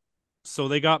 so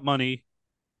they got money.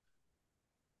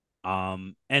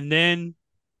 And then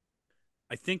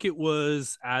I think it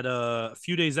was at a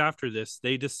few days after this,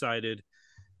 they decided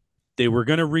they were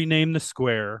going to rename the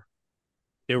square.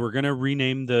 They were going to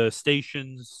rename the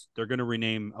stations. They're going to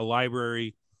rename a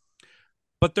library,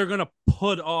 but they're going to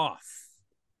put off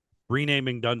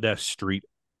renaming Dundas Street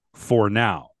for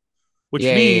now, which Yeah,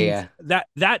 yeah, means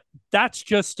yeah. that's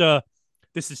just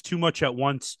this is too much at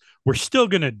once. We're still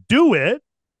going to do it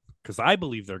because I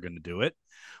believe they're going to do it,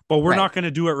 but we're Right. not going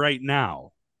to do it right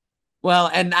now. Well,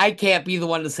 and I can't be the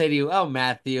one to say to you, oh,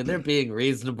 Matthew, they're being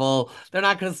reasonable. They're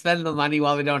not going to spend the money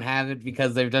while they don't have it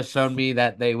because they've just shown me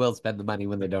that they will spend the money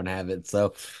when they don't have it.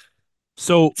 So,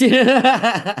 So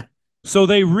yeah, So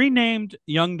they renamed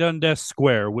Young Dundas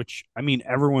Square, which I mean,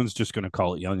 everyone's just going to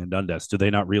call it Young and Dundas. Do they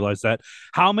not realize that?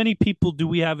 How many people do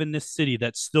we have in this city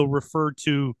that still refer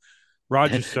to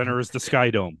Rogers Center as the Sky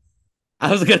Dome?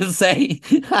 I was going to say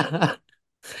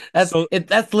that's So, it.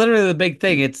 That's literally the big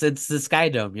thing. It's the Sky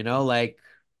Dome, like,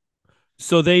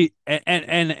 so they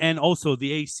and also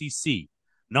the ACC,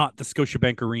 not the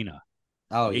Scotiabank Arena,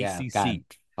 oh the yeah, God,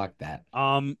 ACC. fuck that.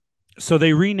 So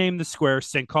they renamed the square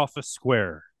Sankofa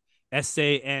Square,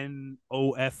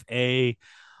 Sanofa.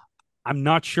 I'm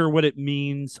not sure what it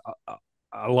means.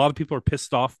 A lot of people are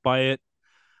pissed off by it.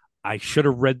 I should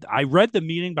have read. I read the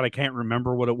meeting, but I can't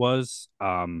remember what it was.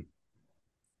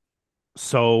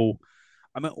 So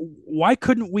I mean, why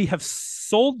couldn't we have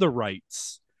sold the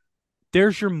rights?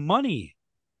 There's your money.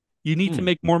 You need to Hmm.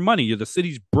 make more money. The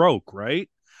city's broke, right?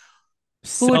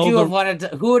 Who would Sell you have the. wanted to?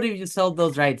 Who would have you sold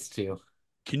those rights to?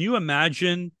 Can you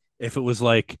imagine if it was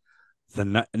like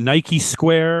the Nike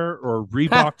Square or Ha!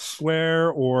 Reebok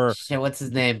Square or Shit, what's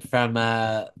his name from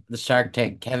the Shark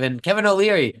Tank? Kevin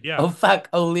O'Leary. yeah, Oh fuck,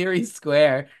 O'Leary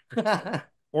Square.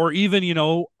 or even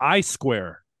I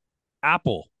Square,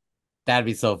 Apple. That'd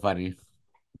be so funny.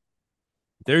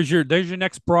 There's your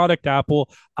next product, Apple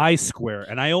I Square,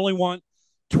 and I only want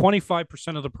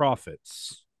 25% of the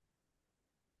profits.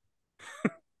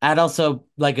 I'd also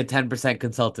like a 10%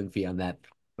 consulting fee on that.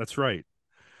 That's right.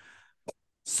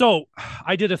 So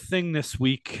I did a thing this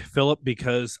week, Philip,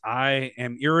 because I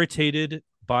am irritated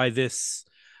by this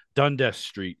Dundas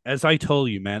Street. As I told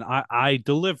you, man, I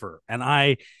deliver and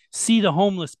I see the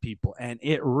homeless people, and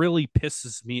it really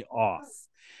pisses me off.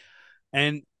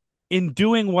 And in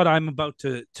doing what I'm about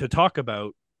to talk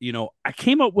about, I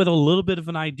came up with a little bit of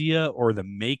an idea or the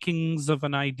makings of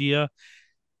an idea.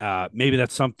 Maybe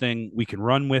that's something we can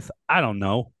run with. I don't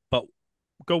know, but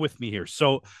go with me here.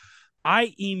 So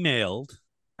I emailed,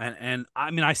 and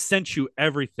I mean, I sent you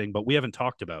everything, but we haven't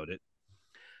talked about it.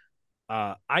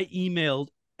 I emailed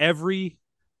every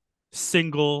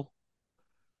single.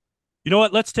 You know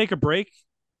what? Let's take a break,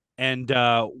 and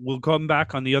we'll come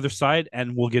back on the other side,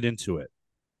 and we'll get into it.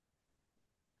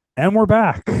 And we're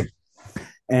back.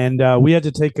 And we had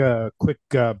to take a quick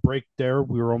break there.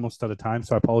 We were almost out of time,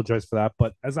 so I apologize for that.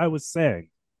 But as I was saying,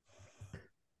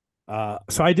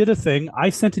 so I did a thing. I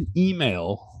sent an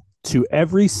email to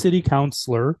every city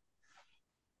councilor,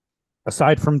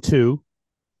 aside from two,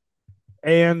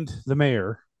 and the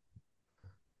mayor.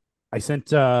 I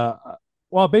sent,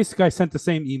 well, basically, I sent the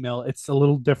same email. It's a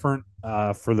little different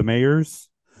for the mayors,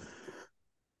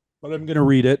 but I'm going to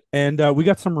read it. And we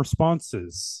got some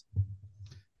responses.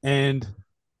 And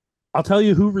I'll tell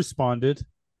you who responded.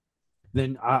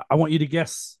 Then I want you to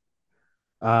guess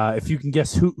If you can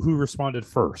guess who responded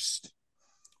first.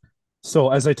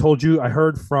 So, as I told you, I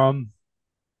heard from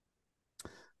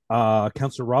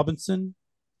Councillor Robinson,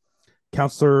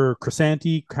 Councillor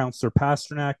Crisanti, Councillor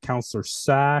Pasternak, Councillor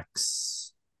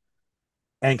Sachs,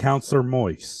 and Councillor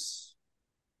Moyse.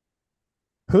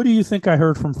 Who do you think I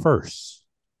heard from first?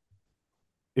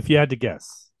 If you had to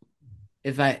guess.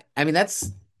 If I mean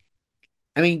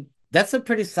that's a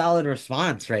pretty solid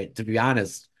response, right? To be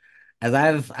honest, as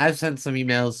I've sent some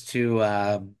emails to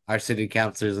our city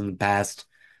councilors in the past,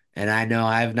 and I know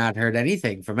I've not heard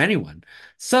anything from anyone.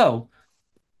 So,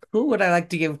 who would I like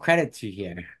to give credit to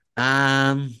here?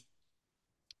 Um,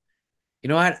 you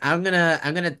know what? I'm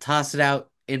gonna toss it out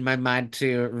in my mind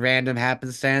to random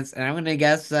happenstance, and I'm gonna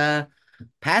guess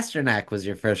Pasternak was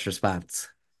your first response.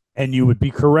 And you would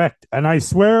be correct. And I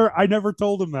swear I never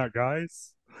told him that,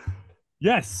 guys.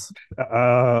 Yes.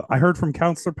 I heard from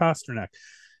Councillor Pasternak.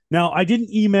 Now, I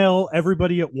didn't email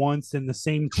everybody at once in the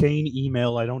same chain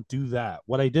email. I don't do that.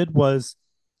 What I did was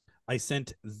I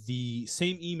sent the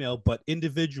same email, but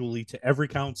individually to every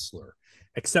counselor,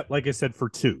 except, like I said, for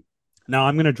two. Now,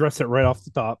 I'm going to address it right off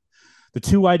the top. The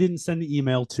two I didn't send the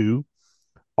email to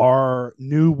are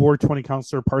new Ward 20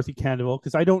 counselor Parthy Candeville,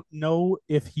 because I don't know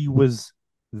if he was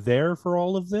there for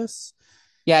all of this.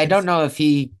 Yeah, I And don't know if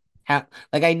he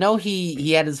like I know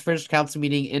he had his first council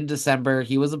meeting in December.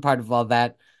 He was a part of all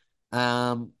that.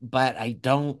 But I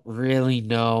don't really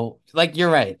know. Like you're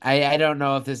right. I don't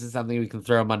know if this is something we can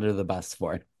throw him under the bus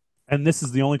for. and this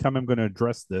is the only time I'm going to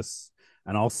address this,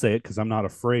 and I'll say it because I'm not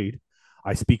afraid.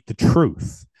 I speak the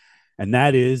truth. And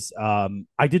that is,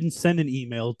 I didn't send an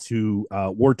email to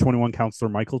Ward 21 Councillor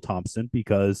Michael Thompson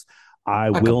because I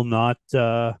Fuck him. will not.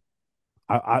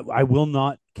 I will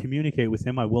not communicate with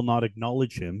him. I will not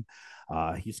acknowledge him.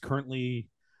 He's currently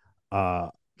uh,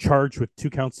 charged with 2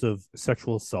 counts of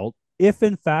sexual assault. If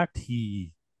in fact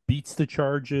he beats the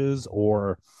charges,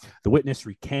 or the witness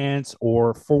recants,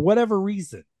 or for whatever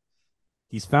reason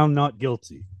he's found not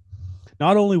guilty,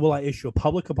 not only will I issue a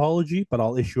public apology, but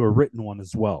I'll issue a written one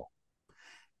as well.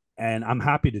 And I'm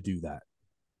happy to do that.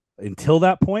 Until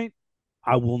that point,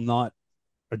 I will not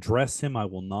address him. I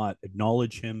will not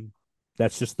acknowledge him.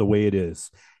 That's just the way it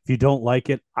is. If you don't like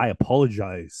it, I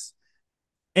apologize.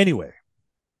 Anyway,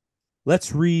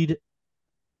 let's read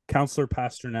Counselor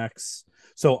Pasternak's.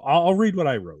 So I'll read what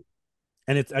I wrote.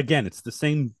 And it's the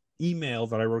same email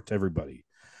that I wrote to everybody.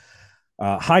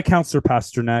 Hi, Counselor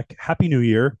Pasternak. Happy New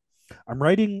Year. I'm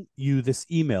writing you this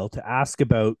email to ask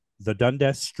about the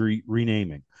Dundas Street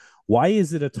renaming. Why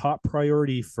is it a top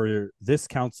priority for this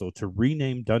council to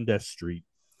rename Dundas Street,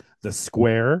 the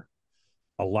square,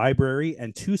 a library,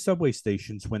 and 2 subway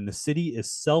stations when the city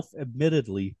is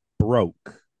self-admittedly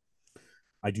broke?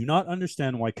 I do not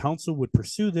understand why council would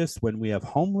pursue this when we have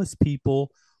homeless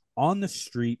people on the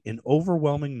street in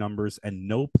overwhelming numbers and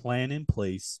no plan in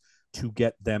place to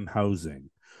get them housing.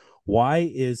 Why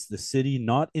is the city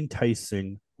not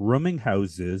enticing rooming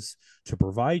houses to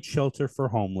provide shelter for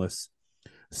homeless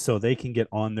so they can get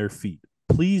on their feet?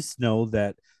 Please know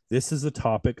that this is a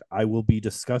topic I will be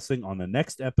discussing on the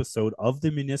next episode of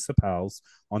the Municipals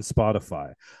on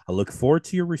Spotify. I look forward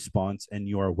to your response, and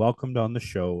you are welcomed on the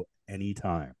show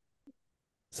anytime.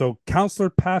 So, Councillor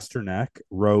Pasternak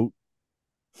wrote,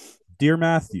 Dear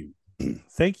Matthew,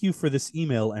 thank you for this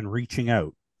email and reaching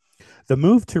out. The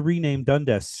move to rename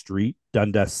Dundas Street,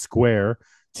 Dundas Square,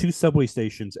 2 subway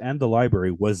stations, and the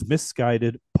library was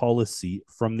misguided policy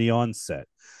from the onset.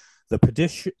 The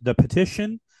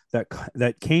petition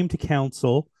that came to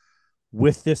council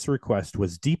with this request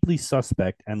was deeply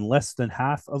suspect, and less than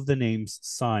half of the names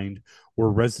signed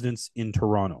were residents in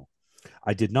Toronto.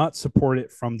 I did not support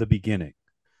it from the beginning.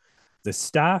 The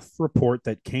staff report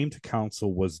that came to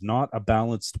council was not a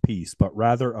balanced piece, but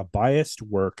rather a biased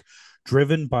work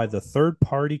driven by the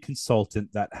third-party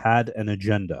consultant that had an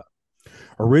agenda.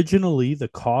 Originally,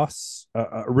 cost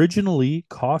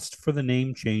for the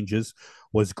name changes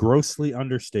was grossly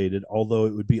understated, although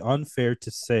it would be unfair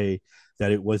to say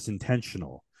that it was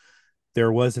intentional.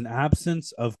 There was an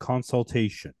absence of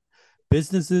consultation.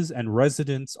 Businesses and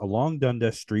residents along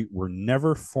Dundas Street were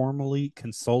never formally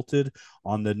consulted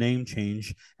on the name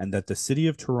change, and that the City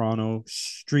of Toronto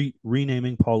street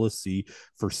renaming policy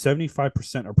for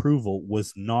 75% approval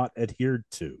was not adhered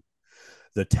to.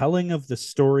 The telling of the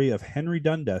story of Henry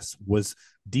Dundas was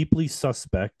deeply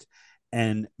suspect,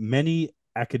 and many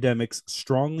academics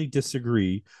strongly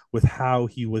disagree with how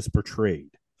he was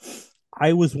portrayed.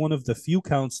 I was one of the few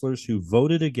councillors who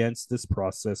voted against this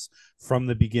process from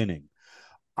the beginning.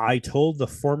 I told the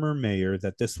former mayor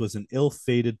that this was an ill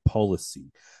fated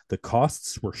policy. The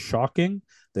costs were shocking,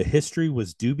 the history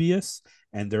was dubious,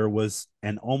 and there was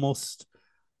an almost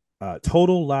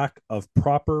total lack of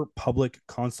proper public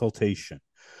consultation.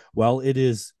 While it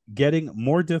is getting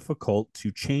more difficult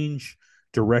to change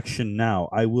direction now,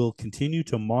 I will continue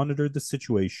to monitor the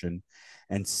situation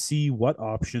and see what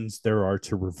options there are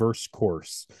to reverse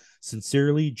course.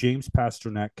 Sincerely, James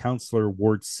Pasternak, Councillor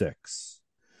Ward 6.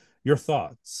 Your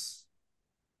thoughts?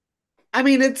 I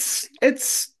mean, it's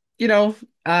you know,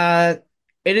 uh,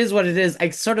 it is what it is. I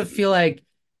sort of feel like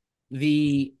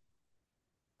the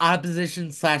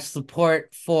opposition slash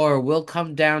support for will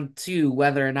come down to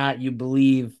whether or not you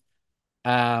believe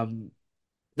um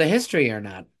the history or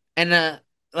not. And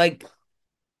like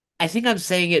I think I'm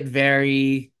saying it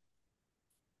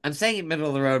middle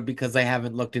of the road because I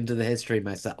haven't looked into the history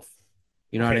myself.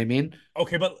 You know what Okay. I mean?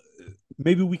 Okay, but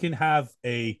maybe we can have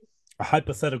a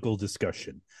hypothetical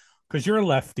discussion because you're a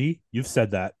lefty. You've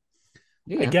said that.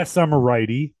 I Yeah. guess I'm a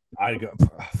righty. I go,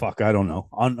 fuck, I don't know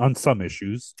on some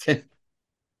issues.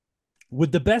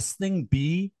 Would the best thing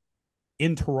be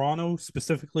in Toronto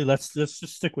specifically? Let's just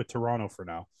stick with Toronto for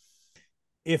now.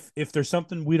 If there's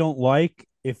something we don't like,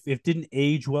 if it didn't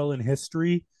age well in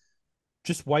history,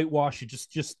 just whitewash it.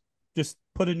 Just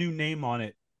put a new name on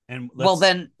it, and Well, let's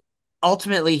then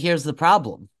ultimately here's the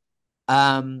problem.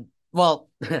 Well,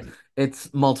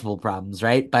 it's multiple problems,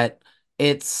 right? But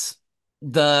it's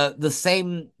the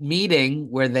same meeting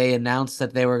where they announced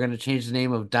that they were going to change the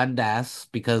name of Dundas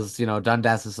because,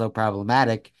 Dundas is so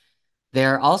problematic.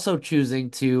 They're also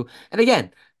choosing to, and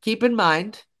again, keep in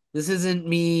mind, this isn't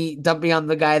me dumping on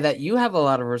the guy that you have a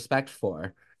lot of respect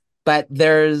for, but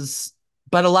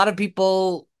but a lot of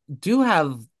people do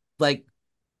have like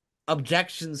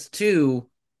objections to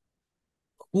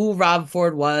who Rob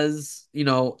Ford was,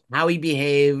 how he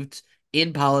behaved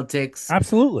in politics.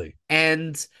 absolutely.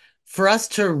 And for us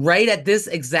to right at this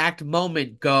exact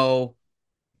moment go,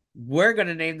 we're going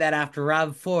to name that after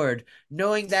Rob Ford,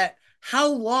 knowing that how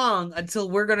long until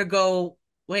we're going to go,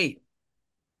 wait,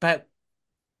 but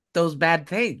those bad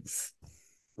things,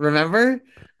 remember?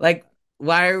 Like,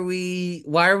 why are we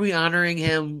honoring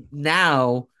him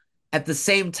now at the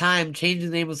same time changing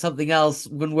the name of something else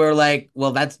when we're like,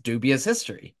 well, that's dubious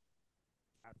history.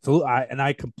 So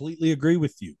I completely agree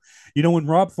with you. When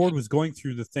Rob Ford was going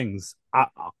through the things,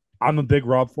 I'm a big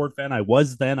Rob Ford fan. I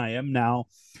was then, I am now.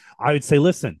 I would say,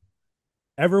 listen,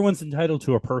 everyone's entitled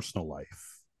to a personal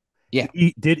life. Yeah.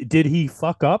 Did he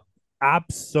fuck up?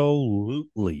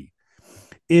 Absolutely.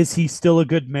 Is he still a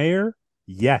good mayor?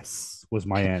 Yes, was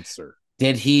my answer.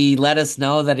 Did he let us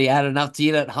know that he had enough to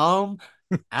eat at home?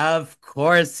 Of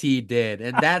course he did.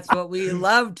 And that's what we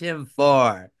loved him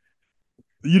for.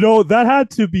 That had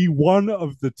to be one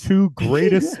of the two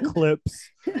greatest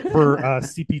clips for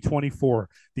CP24.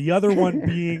 The other one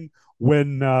being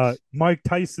when Mike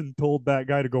Tyson told that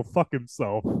guy to go fuck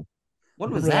himself.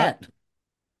 What was Remember that?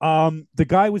 that? The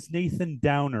guy was Nathan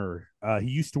Downer. He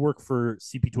used to work for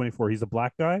CP24. He's a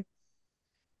black guy.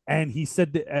 And he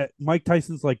said that Mike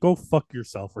Tyson's like, go fuck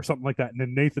yourself or something like that. And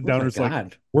then Nathan Oh my Downer's like,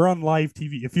 God. we're on live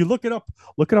TV. If you look it up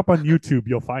on YouTube,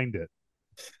 you'll find it.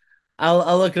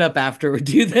 I'll look it up after we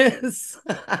do this.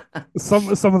 Some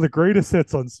of the greatest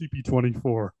hits on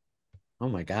CP24. Oh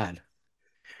my God.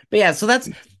 But yeah, so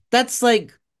that's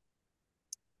like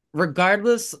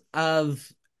regardless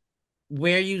of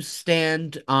where you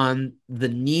stand on the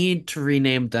need to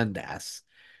rename Dundas,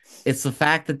 it's the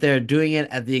fact that they're doing it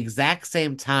at the exact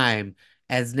same time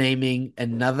as naming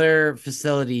another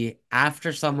facility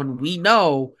after someone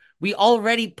we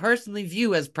already personally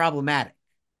view as problematic.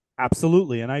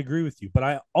 Absolutely, and I agree with you. But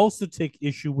I also take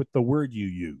issue with the word you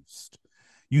used.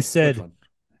 You Which said one?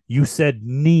 you said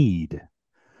need.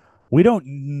 We don't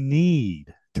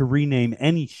need to rename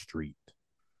any street.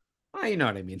 Oh, you know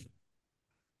what I mean.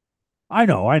 I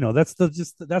know. That's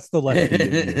the lefty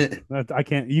in you. I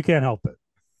can't. You can't help it.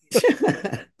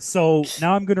 So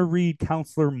now I'm going to read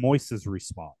Counselor Moise's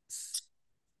response.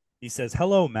 He says,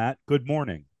 "Hello, Matt. Good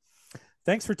morning.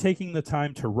 Thanks for taking the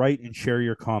time to write and share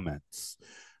your comments.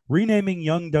 Renaming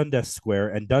Young Dundas Square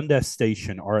and Dundas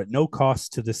Station are at no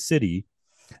cost to the city,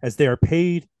 as they are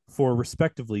paid for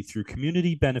respectively through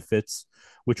community benefits,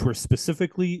 which were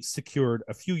specifically secured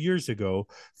a few years ago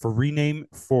for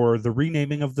the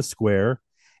renaming of the square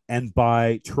and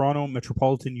by Toronto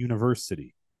Metropolitan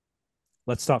University."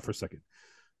 Let's stop for a second.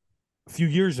 A few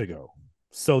years ago.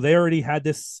 So they already had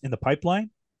this in the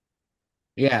pipeline?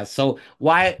 Yeah, so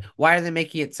why are they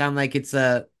making it sound like it's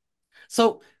a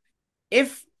so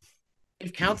if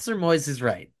Counselor Moyes is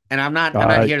right, and I'm not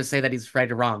Uh, here to say that he's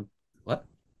right or wrong. What?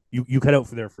 You cut out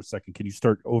for there for a second. Can you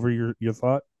start over your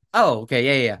thought? Oh,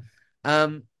 okay, yeah.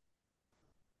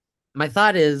 My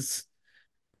thought is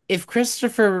if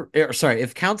Counselor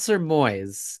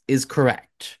Moyes is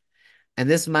correct, and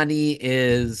this money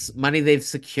is money they've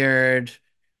secured,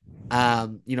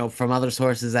 from other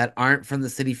sources that aren't from the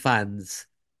city funds,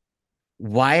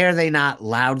 why are they not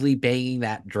loudly banging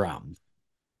that drum?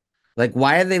 Like,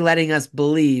 why are they letting us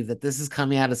believe that this is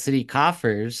coming out of city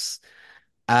coffers?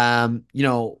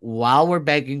 While we're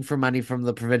begging for money from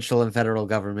the provincial and federal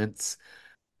governments,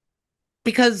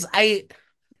 because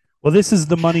Well, this is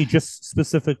the money just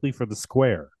specifically for the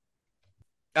square.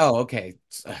 oh, okay.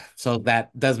 So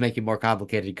that does make it more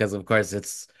complicated because, of course,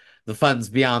 it's the funds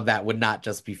beyond that would not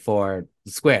just be for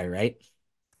the square, right?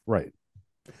 Right.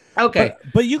 Okay.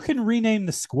 But you can rename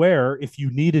the square if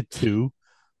you needed to,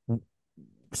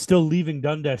 still leaving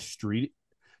Dundas Street.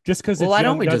 Just because Well, it's why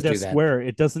don't Young we just do Dundas that? Square,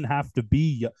 it doesn't have to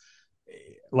be,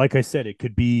 like I said, it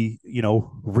could be,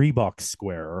 Reebok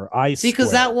Square or I See,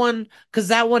 Square. because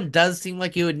that one does seem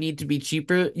like it would need to be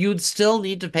cheaper. You'd still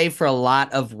need to pay for a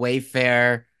lot of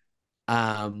Wayfair,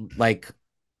 like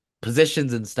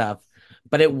positions and stuff,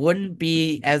 but it wouldn't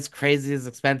be as crazy as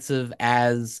expensive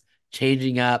as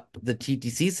changing up the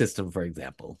TTC system, for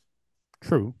example.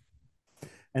 True.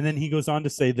 And then he goes on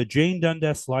to say the Jane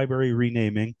Dundas Library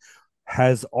renaming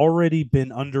has already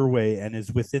been underway and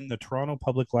is within the Toronto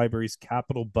Public Library's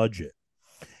capital budget.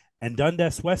 And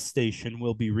Dundas West Station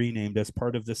will be renamed as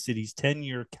part of the city's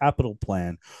 10-year capital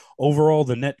plan. Overall,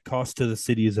 the net cost to the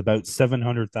city is about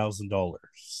 $700,000.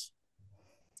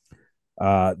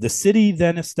 The city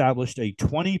then established a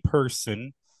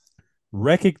 20-person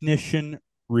recognition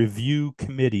review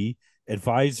committee,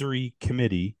 advisory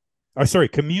committee,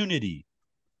 community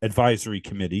advisory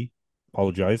committee,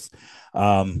 apologize,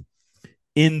 um,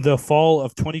 in the fall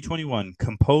of 2021,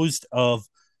 composed of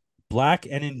Black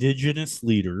and Indigenous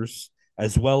leaders,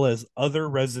 as well as other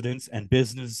residents and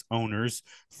business owners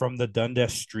from the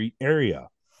Dundas Street area,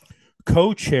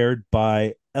 co chaired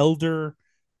by Elder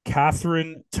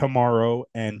Catherine Tamaro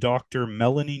and Dr.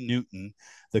 Melanie Newton.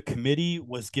 The committee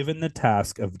was given the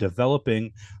task of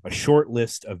developing a short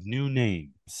list of new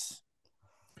names.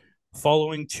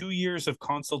 Following 2 years of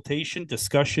consultation,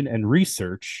 discussion, and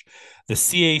research, the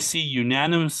CAC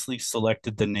unanimously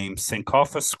selected the name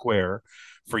Sankofa Square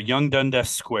for Young Dundas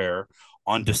Square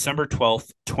on December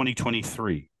 12th,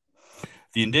 2023.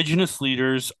 The Indigenous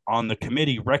leaders on the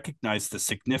committee recognized the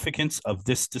significance of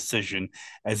this decision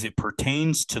as it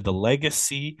pertains to the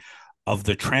legacy of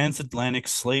the transatlantic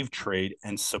slave trade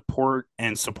and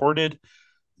supported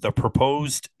the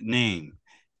proposed name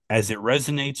as it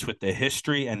resonates with the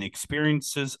history and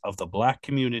experiences of the Black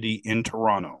community in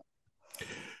Toronto.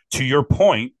 To your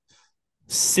point,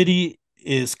 city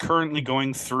is currently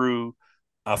going through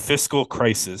a fiscal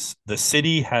crisis. The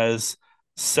city has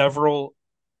several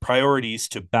priorities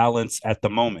to balance at the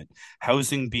moment,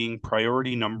 housing being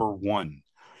priority number one.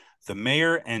 The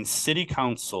mayor and city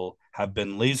council have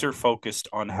been laser focused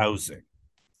on housing.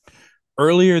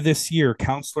 Earlier this year,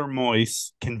 Councillor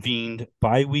Moyes convened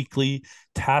bi-weekly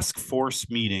task force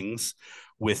meetings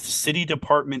with city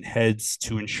department heads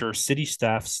to ensure city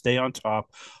staff stay on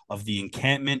top of the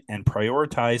encampment and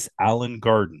prioritize Allen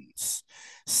Gardens.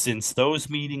 Since those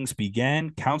meetings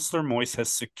began, Councillor Moyes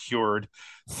has secured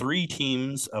 3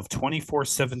 teams of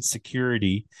 24/7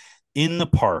 security in the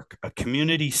park, a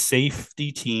community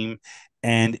safety team,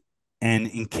 and an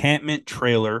encampment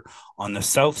trailer on the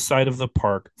south side of the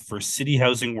park for city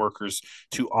housing workers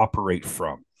to operate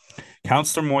from.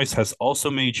 Councillor Moyes has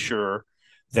also made sure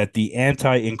that the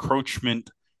anti-encroachment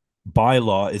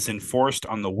bylaw is enforced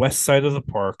on the west side of the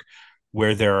park,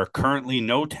 where there are currently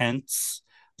no tents,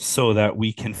 so that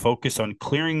we can focus on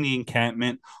clearing the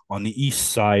encampment on the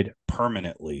east side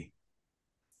permanently.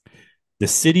 The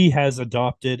city has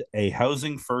adopted a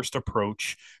housing first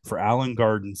approach for Allen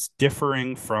Gardens,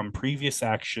 differing from previous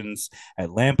actions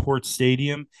at Lamport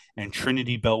Stadium and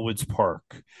Trinity Bellwoods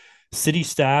Park. City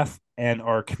staff and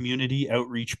our community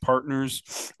outreach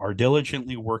partners are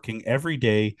diligently working every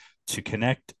day to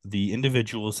connect the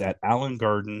individuals at Allen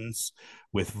Gardens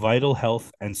with vital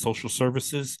health and social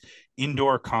services,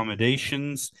 indoor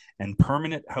accommodations, and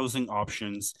permanent housing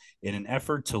options in an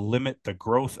effort to limit the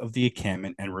growth of the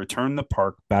encampment and return the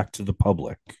park back to the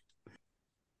public.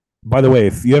 By the way,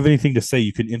 if you have anything to say,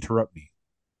 you can interrupt me.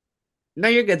 No,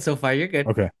 you're good so far. You're good.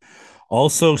 Okay.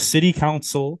 Also, City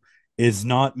Council is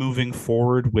not moving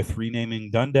forward with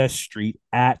renaming Dundas Street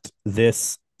at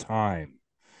this time.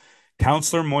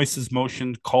 Councillor Moyse's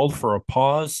motion called for a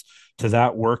pause to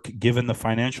that work given the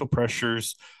financial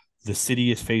pressures the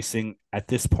city is facing at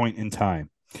this point in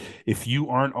time. If you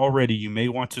aren't already, you may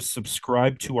want to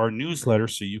subscribe to our newsletter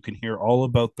so you can hear all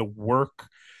about the work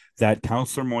that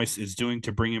Councillor Moise is doing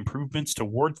to bring improvements to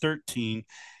Ward 13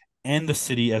 and the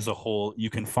city as a whole. You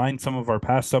can find some of our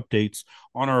past updates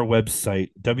on our website,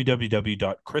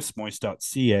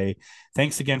 www.chrismoise.ca.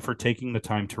 Thanks again for taking the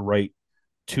time to write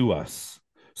to us.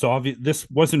 So this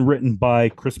wasn't written by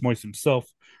Chris Moise himself,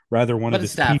 rather one But of a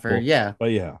his staffer, people. yeah.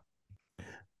 But yeah,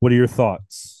 what are your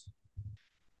thoughts?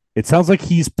 It sounds like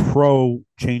he's pro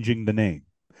changing the name,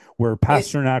 where It,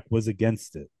 Pasternak was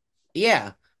against it.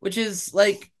 yeah, which is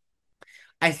like,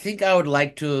 I think I would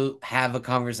like to have a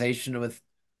conversation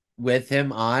with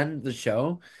him on the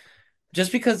show,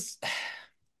 just because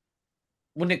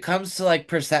when it comes to like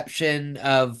perception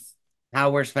of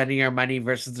how we're spending our money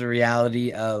versus the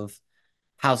reality of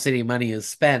how city money is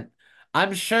spent,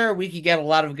 I'm sure we could get a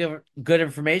lot of good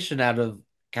information out of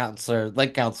Counselor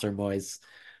Moyes.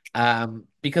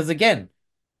 Because again,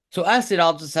 to us, it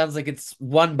all just sounds like it's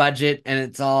one budget and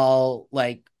it's all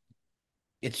like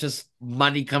it's just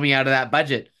money coming out of that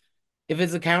budget. If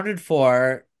it's accounted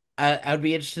for, I would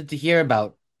be interested to hear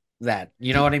about that.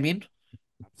 You know what I mean?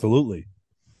 Absolutely.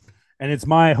 And it's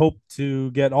my hope to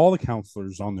get all the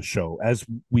counselors on the show, as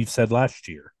we've said last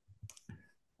year.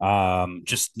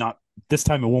 Just not this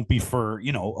time. It won't be for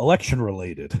election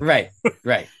related. Right,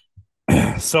 right.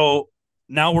 So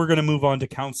now we're going to move on to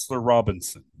Counselor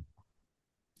Robinson.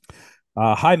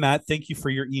 Hi, Matt. Thank you for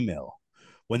your email.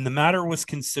 When the matter was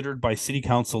considered by City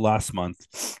Council last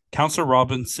month, Councillor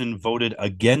Robinson voted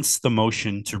against the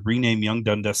motion to rename Young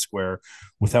Dundas Square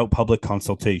without public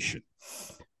consultation.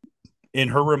 In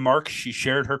her remarks, she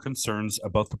shared her concerns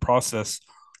about the process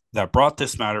that brought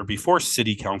this matter before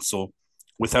City Council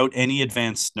without any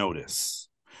advance notice.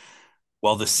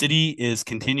 While the city is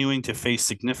continuing to face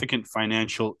significant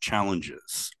financial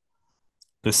challenges,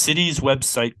 the city's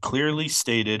website clearly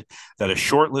stated that a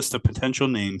short list of potential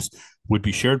names would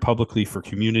be shared publicly for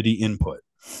community input.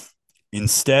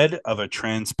 Instead of a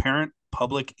transparent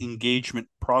public engagement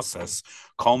process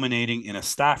culminating in a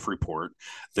staff report,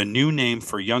 the new name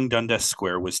for Young Dundas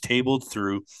Square was tabled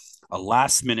through a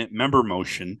last-minute member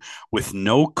motion with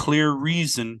no clear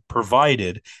reason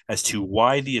provided as to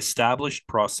why the established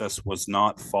process was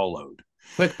not followed.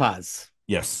 Quick pause.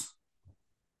 Yes.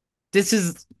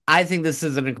 I think this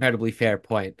is an incredibly fair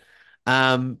point.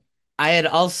 Um, I had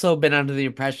also been under the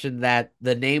impression that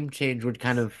the name change would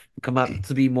kind of come up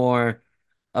to be more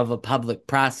of a public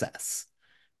process,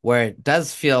 where it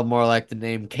does feel more like the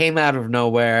name came out of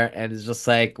nowhere and is just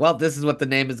like, well, this is what the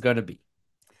name is going to be.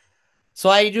 So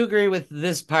I do agree with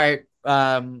this part,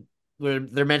 where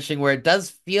they're mentioning where it does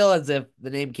feel as if the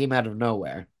name came out of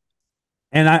nowhere.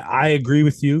 And I agree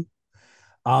with you.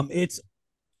 It's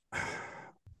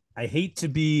I hate to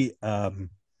be I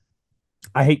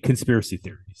hate conspiracy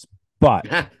theories, but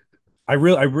I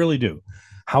really do.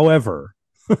 However,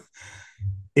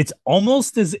 it's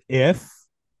almost as if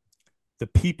the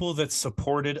people that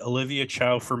supported Olivia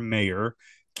Chow for mayor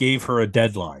gave her a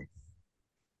deadline.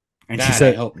 And God,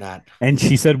 I hope not. And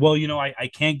she said, well, I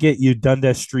can't get you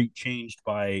Dundas Street changed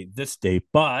by this date,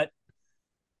 but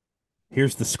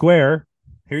here's the square.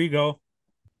 Here you go.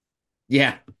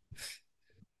 Yeah.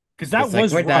 Because that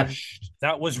was rushed.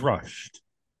 That was rushed.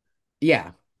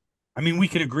 Yeah. I mean, we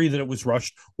could agree that it was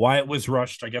rushed. Why it was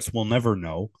rushed, I guess we'll never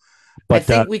know. But I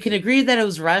think we can agree that it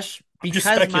was rushed because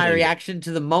my speculating. reaction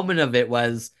to the moment of it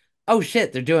was, oh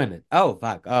shit, they're doing it. Oh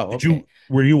fuck. Oh, okay.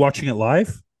 Were you watching it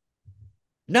live?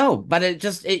 No, but it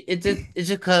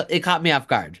caught me off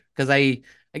guard because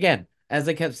again, as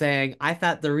I kept saying, I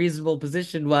thought the reasonable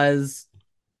position was,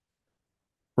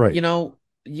 right.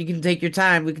 You can take your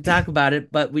time, we can talk about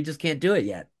it, but we just can't do it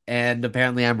yet. And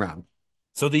apparently I'm wrong.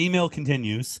 So the email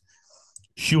continues.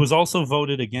 She also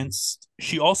voted against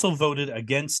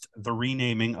the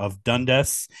renaming of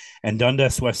Dundas and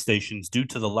Dundas West stations due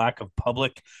to the lack of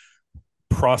public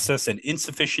process and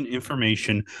insufficient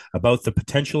information about the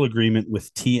potential agreement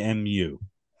with TMU.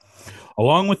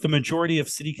 Along with the majority of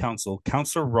City Council,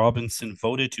 Councillor Robinson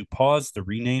voted to pause the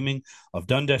renaming of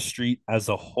Dundas Street as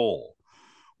a whole.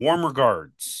 Warm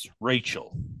regards,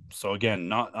 Rachel. So again,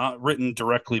 not written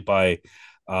directly by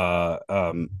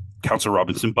Councillor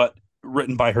Robinson, but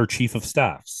written by her chief of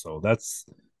staff. So that's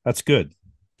good.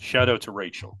 Shout out to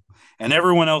Rachel and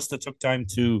everyone else that took time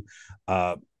to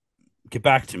get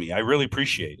back to me. I really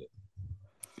appreciate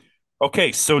it.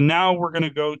 Okay, so now we're going to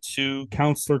go to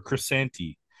Councillor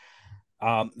Crisanti.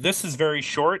 This is very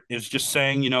short. It's just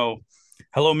saying,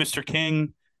 hello, Mr.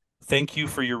 King. Thank you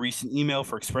for your recent email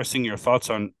for expressing your thoughts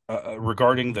on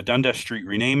regarding the Dundas Street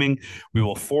renaming. We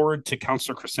will forward to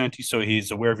Councillor Crisanti so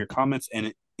he's aware of your comments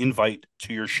and invite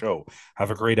to your show.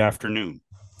 Have a great afternoon.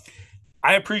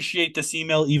 I appreciate this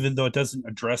email, even though it doesn't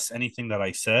address anything that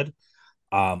I said.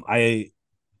 I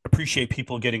appreciate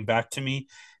people getting back to me.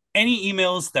 Any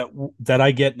emails that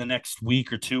I get in the next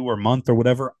week or two or month or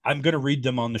whatever, I'm going to read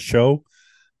them on the show.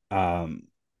 Um,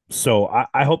 so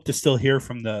I hope to still hear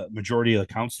from the majority of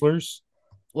the counselors.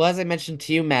 Well, as I mentioned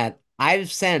to you, Matt,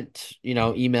 I've sent,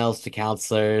 emails to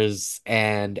counselors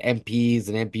and MPs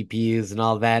and MPPs and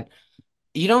all that.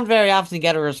 You don't very often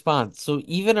get a response. So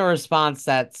even a response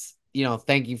that's,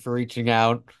 thank you for reaching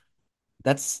out,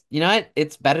 that's, what?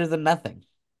 It's better than nothing.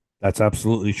 That's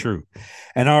absolutely true.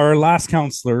 And our last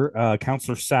counselor,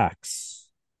 Counselor Sachs,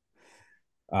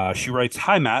 she writes,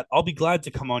 "Hi, Matt. I'll be glad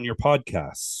to come on your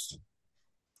podcast.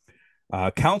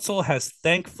 Council has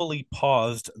thankfully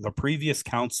paused the previous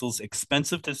council's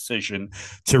expensive decision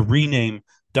to rename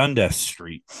Dundas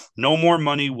Street. No more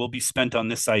money will be spent on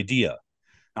this idea."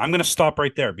 I'm going to stop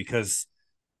right there because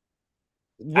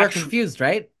We're actually confused,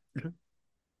 right?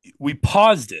 we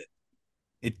paused it.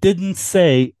 It didn't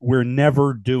say we're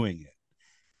never doing it.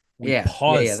 We Yeah.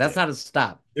 paused That's it. not a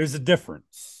stop. There's a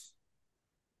difference.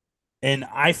 And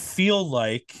I feel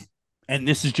like, and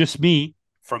this is just me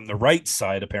from the right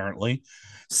side, apparently,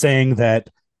 saying that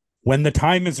when the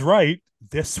time is right,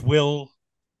 this will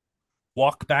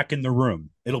walk back in the room.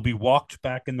 It'll be walked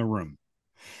back in the room.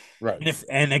 Right.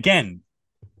 And again,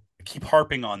 I keep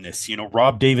harping on this.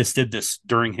 Rob Davis did this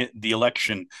during the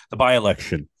election, the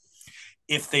by-election.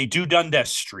 If they do Dundas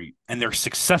Street and they're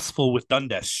successful with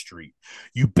Dundas Street,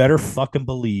 you better fucking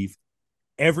believe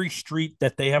every street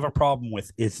that they have a problem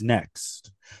with is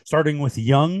next. Starting with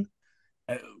Young,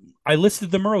 I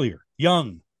listed them earlier.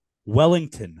 Young,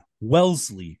 Wellington,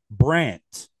 Wellesley, Brant.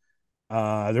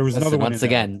 There was another Listen, one in once there.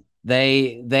 again,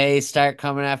 they start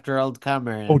coming after Old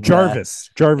Comer, Oh, and Jarvis.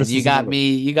 and Jarvis you is got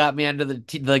another. me under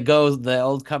the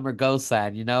Old Comer go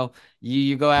sign.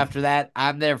 You go after that,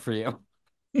 I'm there for you.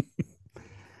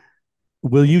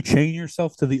 Will you chain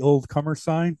yourself to the Old Comer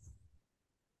sign?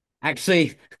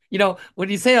 Actually, when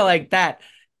you say it like that,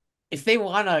 if they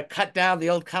want to cut down the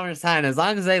Old Comer sign, as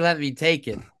long as they let me take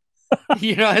it,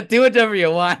 do whatever you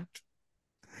want.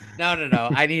 No.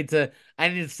 I need to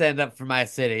stand up for my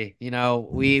city.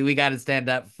 We got to stand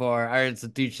up for our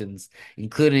institutions,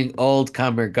 including Old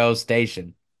Comer Go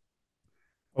Station.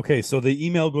 Okay, so the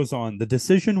email goes on. The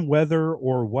decision whether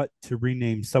or what to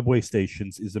rename subway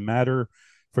stations is a matter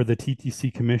for the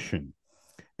TTC Commission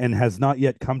and has not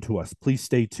yet come to us. Please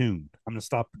stay tuned. I'm going to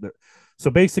stop there. So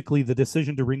basically, the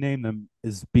decision to rename them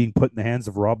is being put in the hands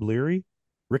of Rob Leary,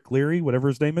 Rick Leary, whatever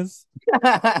his name is.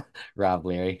 Rob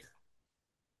Leary.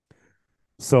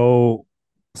 So,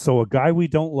 so a guy we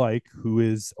don't like who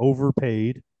is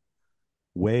overpaid,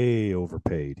 way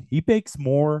overpaid. He makes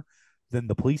more than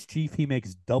the police chief. He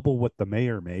makes double what the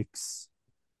mayor makes.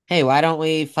 Hey, why don't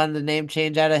we fund the name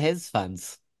change out of his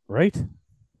funds? Right?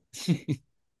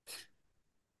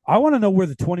 I want to know where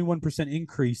the 21%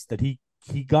 increase that he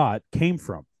got came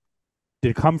from.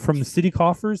 Did it come from the city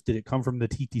coffers? Did it come from the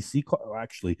TTC?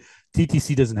 Actually,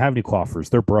 TTC doesn't have any coffers.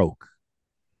 They're broke.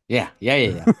 Yeah.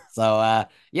 So,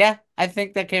 yeah, I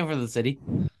think that came from the city.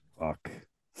 Fuck.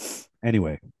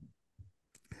 Anyway,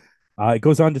 it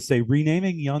goes on to say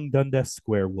renaming Young Dundas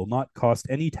Square will not cost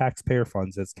any taxpayer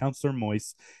funds as Councillor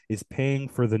Moyse is paying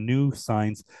for the new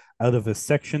signs out of a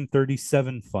Section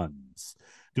 37 funds.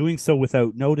 Doing so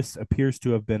without notice appears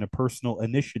to have been a personal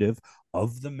initiative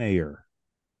of the mayor.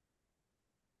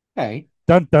 Okay.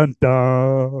 Dun dun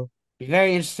dun. Be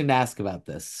very interesting to ask about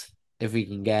this if we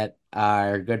can get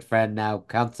our good friend now,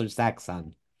 Counselor Sachs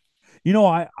on.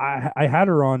 I had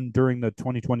her on during the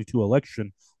 2022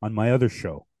 election on my other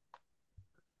show.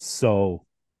 So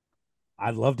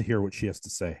I'd love to hear what she has to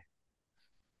say.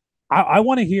 I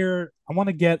want to hear, I want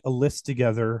to get a list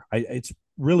together. It's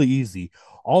really easy.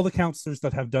 All the counselors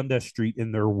that have Dundas Street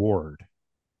in their ward.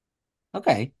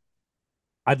 Okay.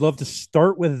 I'd love to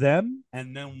start with them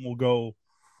and then we'll go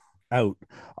out.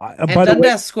 And By the way,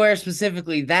 Dundas Square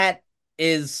specifically, that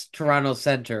is Toronto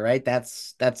Center, right?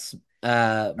 That's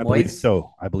I believe Moyes.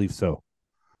 so. I believe so.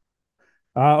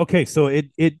 Okay, so it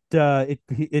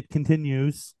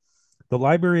continues. The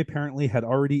library apparently had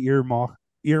already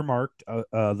earmarked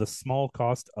the small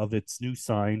cost of its new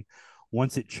sign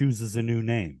once it chooses a new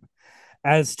name.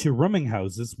 As to rooming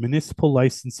houses, municipal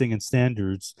licensing and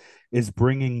standards is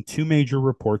bringing two major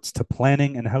reports to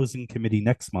Planning and Housing Committee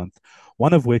next month,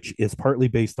 one of which is partly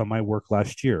based on my work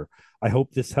last year. I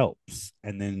hope this helps.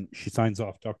 And then she signs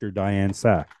off, Dr. Diane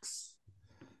Sachs.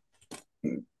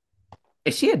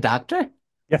 Is she a doctor?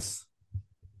 Yes,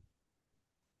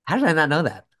 How did I not know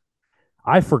that?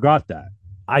 I forgot that.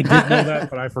 I did know that,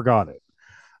 but I forgot it.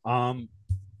 Um,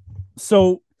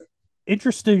 so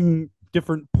interesting,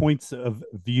 different points of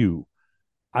view.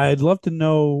 I'd love to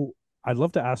know. I'd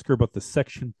love to ask her about the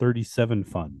Section 37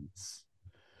 funds.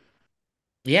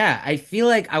 Yeah, I feel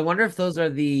like I wonder if those are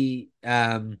they're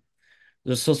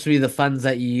supposed to be the funds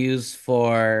that you use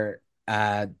for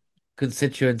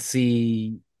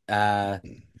constituency uh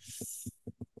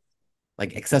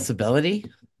like accessibility.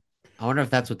 I wonder if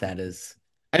that's what that is.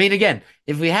 I mean, again,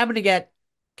 if we happen to get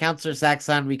Counselor Sachs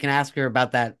on, we can ask her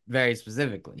about that very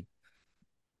specifically.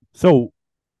 So,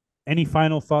 any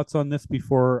final thoughts on this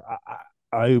before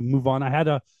I move on? I had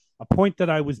a point that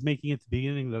I was making at the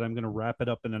beginning that I'm going to wrap it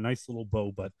up in a nice little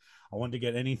bow, but I wanted to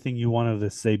get anything you wanted to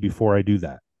say before I do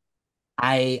that.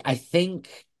 I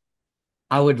think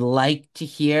I would like to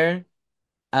hear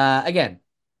again,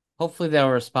 hopefully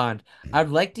they'll respond. I'd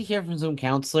like to hear from some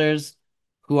counselors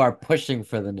who are pushing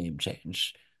for the name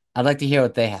change. I'd like to hear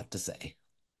what they have to say.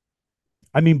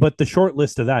 I mean, but the short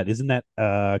list of that isn't that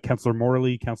Councillor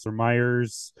Morley, Councillor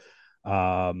Myers,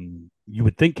 you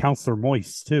would think Councillor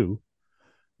Moist too.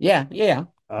 Yeah, yeah.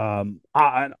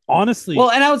 Honestly,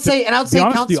 Well, and I would to be say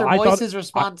honest with you, Counselor I thought Moise's I,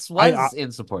 response I was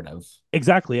in support of.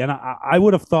 exactly, and I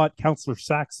would have thought Councillor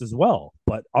Sachs as well,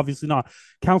 but obviously not.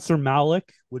 Councillor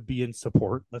Malik would be in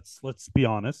support. Let's be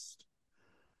honest.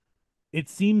 It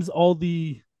seems all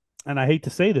the, and I hate to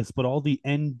say this, but all the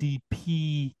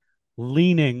NDP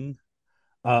leaning,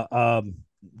 uh, um,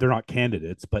 they're not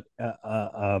candidates, but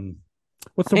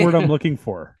what's the word I'm looking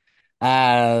for?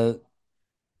 uh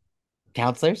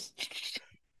Counselors?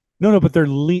 No, no, but they're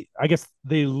I guess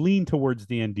they lean towards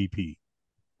the NDP.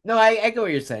 No, I get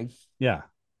what you're saying. Yeah,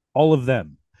 all of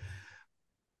them.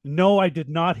 No, I did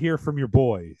not hear from your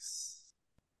boys.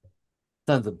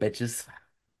 Sons of bitches.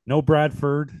 No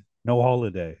Bradford, no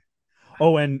Holiday.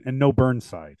 Oh, and no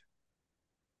Burnside.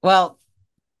 Well,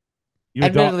 You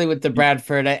adopt. admittedly, with the You,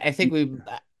 Bradford, you,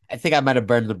 I think I might have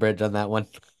burned the bridge on that one.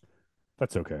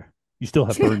 that's okay. You still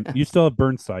have Burn. You still have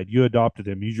Burnside. You adopted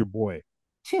him. He's your boy.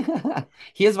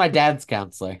 He is my dad's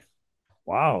counselor.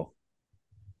 Wow.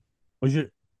 Was your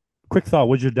quick thought?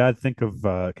 What did your dad think of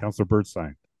Councillor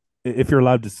Burnside, if you're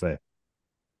allowed to say?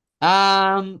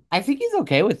 I think he's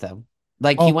okay with them.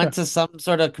 Like Oh, he okay. went to some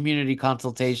sort of community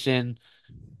consultation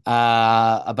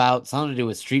about something to do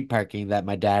with street parking that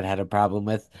my dad had a problem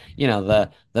with. You know,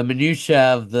 the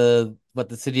minutia of the what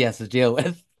the city has to deal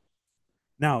with.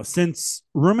 Now, since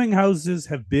rooming houses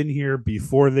have been here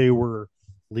before they were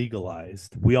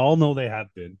legalized, we all know they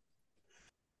have been.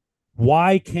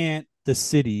 Why can't the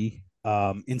city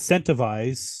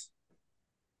incentivize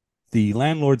the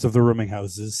landlords of the rooming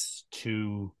houses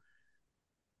to?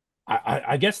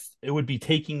 I guess it would be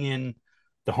taking in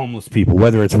the homeless people,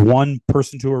 whether it's one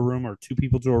person to a room or two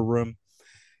people to a room,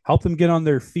 help them get on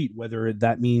their feet, whether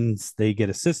that means they get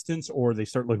assistance or they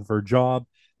start looking for a job.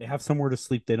 They have somewhere to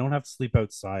sleep. They don't have to sleep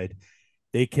outside.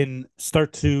 They can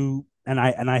start to, and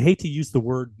I hate to use the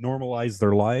word normalize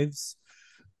their lives,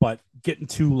 but get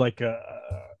into like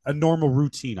a normal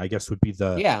routine, I guess would be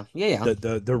Yeah, yeah, yeah.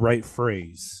 the right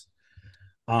phrase.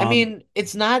 I Um, mean,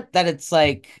 it's not that it's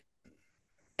like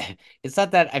it's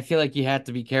not that I feel like you have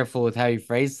to be careful with how you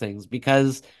phrase things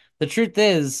because the truth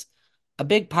is a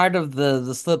big part of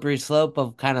the slippery slope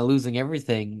of kind of losing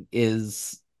everything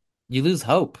is you lose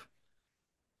hope.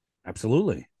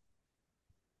 Absolutely.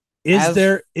 As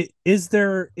Is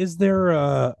there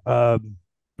a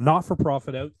not for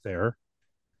profit out there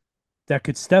that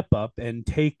could step up and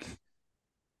take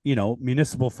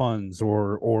municipal funds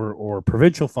or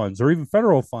provincial funds or even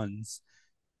federal funds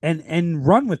and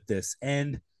run with this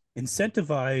and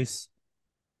incentivize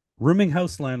rooming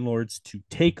house landlords to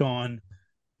take on,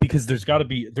 because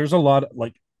there's a lot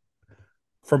like,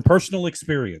 from personal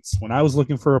experience, when I was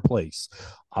looking for a place,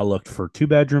 I looked for two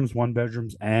bedrooms, one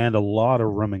bedrooms, and a lot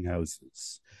of rooming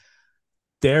houses.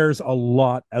 There's a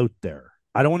lot out there.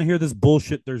 I don't want to hear this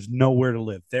bullshit. There's nowhere to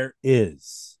live. There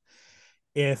is.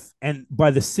 If, and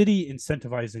by the city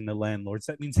incentivizing the landlords,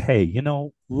 that means, hey,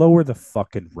 lower the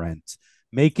fucking rent,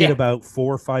 make it yeah. about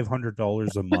 $400 or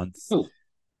 $500 a month.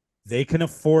 They can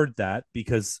afford that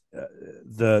because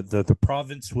the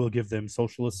province will give them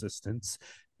social assistance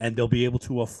and they'll be able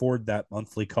to afford that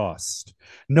monthly cost.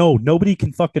 No, nobody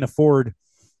can fucking afford,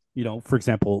 for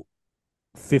example,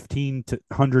 15 to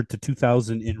 100 to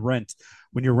 2,000 in rent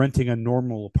when you're renting a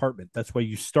normal apartment. That's why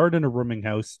you start in a rooming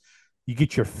house, you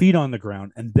get your feet on the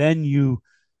ground, and then you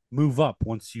move up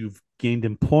once you've gained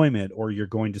employment or you're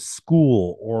going to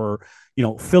school or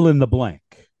fill in the blank.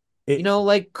 You It, know,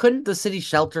 like couldn't the city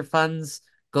shelter funds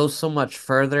go so much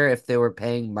further if they were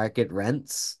paying market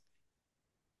rents?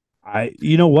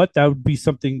 you know what, that would be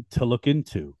something to look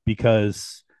into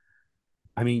because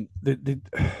I mean,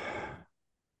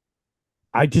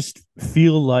 I just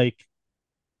feel like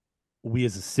we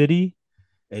as a city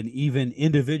and even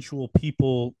individual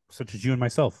people such as you and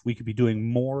myself, we could be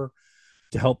doing more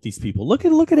to help these people. Look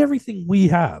at everything we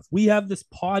have. We have this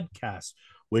podcast,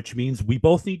 which means we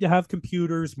both need to have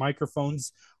computers,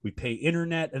 microphones, we pay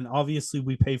internet, and obviously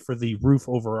we pay for the roof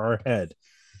over our head.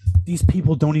 These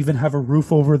people don't even have a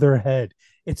roof over their head.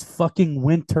 It's fucking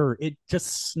winter. It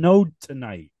just snowed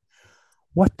tonight.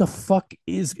 What the fuck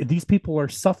is these people are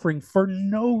suffering for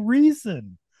no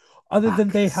reason other than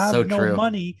Fuck, they so have no true.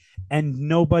 money and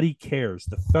nobody cares.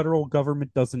 The federal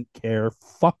government doesn't care.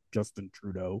 Fuck Justin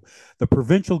Trudeau. The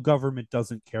provincial government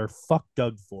doesn't care. Fuck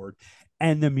Doug Ford.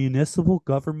 And the municipal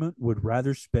government would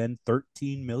rather spend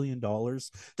 $13 million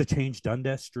to change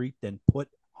Dundas Street than put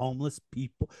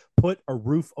a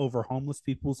roof over homeless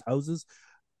people's houses.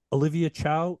 Olivia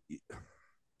Chow,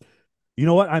 you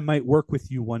know what? I might work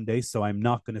with you one day, so I'm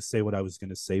not going to say what I was going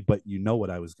to say, but you know what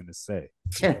I was going to say.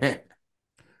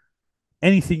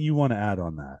 Anything you want to add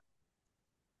on that?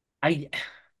 I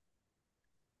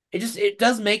it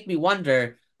does make me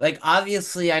wonder. Like,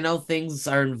 obviously, I know things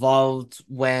are involved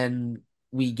when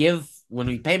we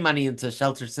pay money into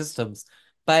shelter systems,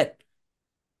 but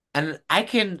and I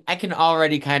can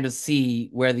already kind of see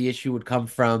where the issue would come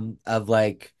from of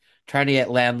like trying to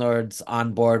get landlords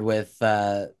on board with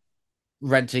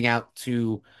renting out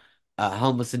to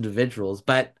homeless individuals,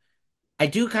 but I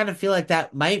do kind of feel like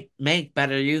that might make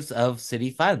better use of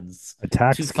city funds A to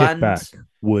tax kickback fund.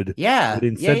 would Yeah.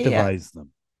 incentivize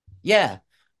them. Yeah.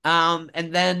 And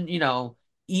then,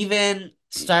 even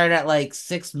start at like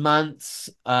 6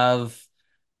 months of,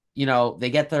 they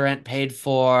get the rent paid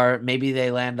for, maybe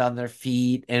they land on their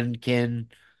feet and can,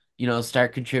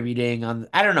 start contributing on,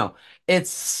 I don't know.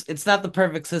 It's not the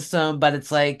perfect system, but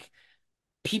it's like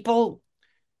people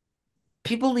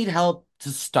people need help to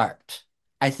start.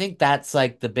 I think that's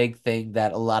like the big thing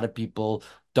that a lot of people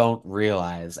don't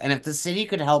realize. And if the city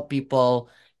could help people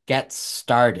get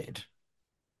started,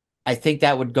 I think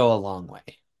that would go a long way.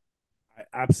 I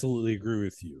absolutely agree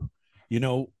with you. You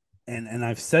know, and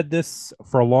I've said this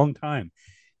for a long time.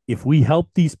 If we help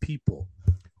these people,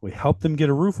 we help them get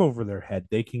a roof over their head,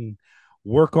 they can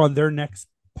work on their next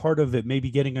part of it,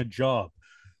 maybe getting a job.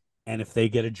 And if they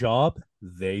get a job,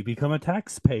 they become a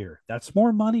taxpayer. That's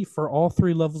more money for all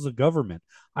three levels of government.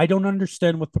 I don't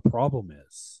understand what the problem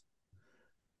is.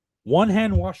 One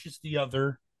hand washes the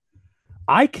other.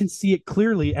 I can see it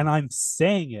clearly and I'm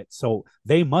saying it, so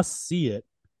they must see it.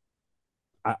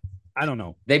 I, I don't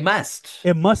know. They must.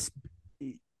 It must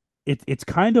it's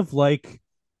kind of like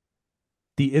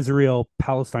the Israel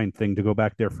Palestine thing, to go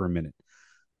back there for a minute.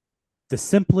 The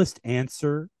simplest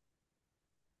answer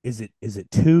is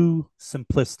it too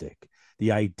simplistic?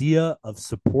 The idea of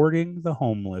supporting the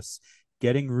homeless,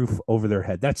 getting roof over their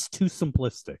head, that's too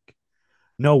simplistic.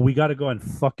 No, we got to go and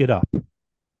fuck it up.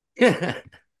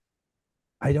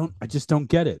 I just don't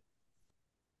get it.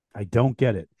 I don't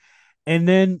get it. And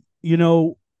then,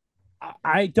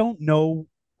 I don't know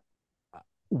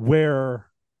where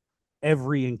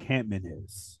every encampment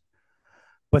is,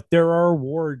 but there are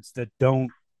wards that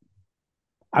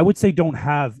I would say, don't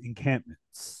have encampments.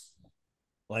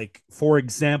 Like, for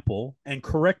example, and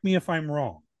correct me if I'm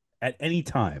wrong at any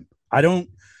time, I don't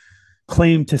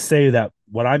claim to say that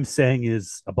what I'm saying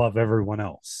is above everyone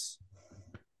else,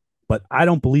 but I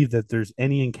don't believe that there's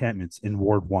any encampments in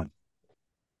Ward 1.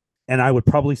 And I would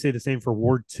probably say the same for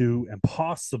Ward 2 and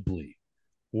possibly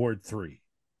Ward 3.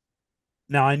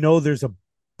 Now, I know there's a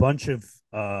bunch of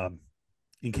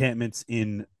encampments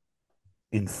in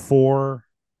 4.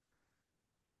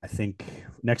 I think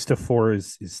next to 4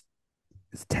 is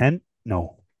 10.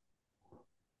 No,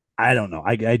 I don't know.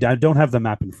 I don't have the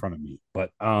map in front of me, but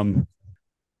I'd say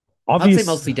obvious,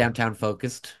 mostly downtown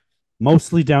focused.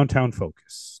 mostly downtown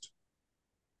focused.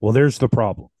 Well, there's the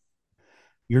problem.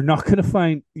 You're not going to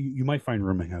find. You might find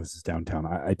rooming houses downtown.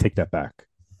 I take that back.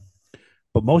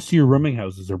 But most of your rooming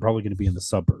houses are probably going to be in the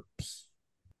suburbs.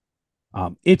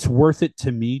 It's worth it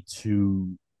to me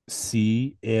to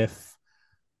see if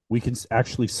we can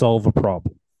actually solve a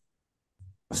problem.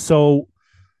 So,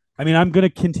 I mean, I'm going to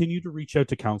continue to reach out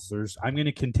to counselors. I'm going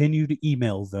to continue to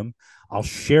email them. I'll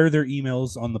share their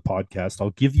emails on the podcast.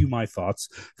 I'll give you my thoughts.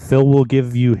 Phil will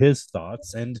give you his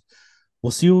thoughts, and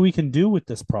we'll see what we can do with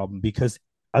this problem because,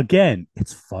 again,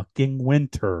 it's fucking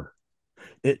winter.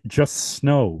 It just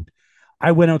snowed.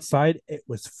 I went outside, it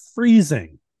was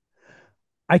freezing.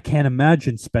 I can't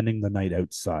imagine spending the night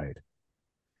outside.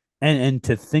 And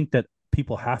to think that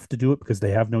people have to do it because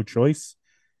they have no choice,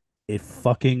 it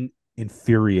fucking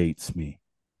infuriates me.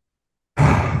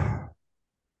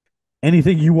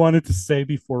 Anything you wanted to say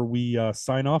before we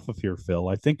sign off of here, Phil?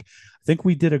 I think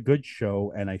we did a good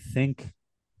show, and I think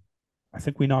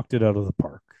we knocked it out of the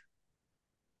park.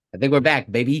 I think we're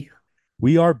back, baby.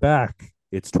 We are back.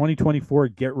 It's 2024.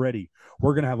 Get ready.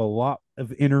 We're going to have a lot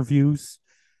of interviews.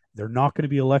 They're not going to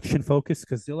be election focused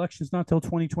because the election's not till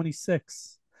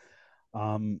 2026.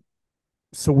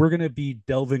 So we're going to be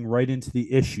delving right into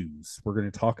the issues. We're going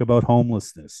to talk about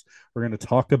homelessness. We're going to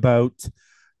talk about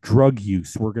drug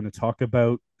use. We're going to talk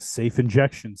about safe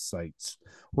injection sites.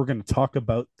 We're going to talk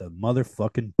about the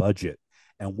motherfucking budget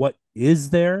and what is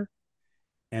there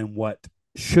and what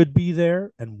should be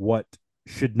there and what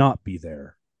should not be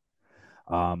there.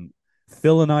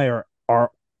 Phil and I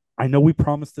are I know we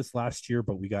promised this last year,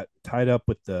 but we got tied up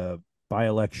with the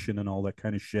by-election and all that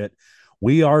kind of shit.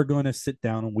 We are going to sit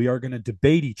down and we are going to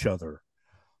debate each other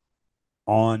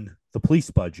on the police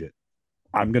budget.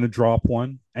 I'm going to drop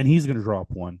one and he's going to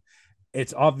drop one.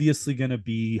 It's obviously going to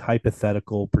be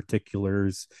hypothetical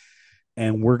particulars,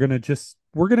 and we're going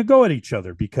to go at each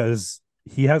other because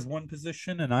he has one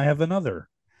position and I have another.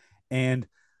 And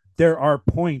there are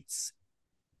points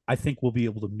I think we'll be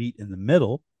able to meet in the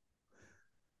middle,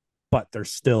 but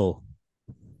there's still,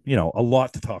 a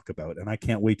lot to talk about. And I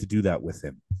can't wait to do that with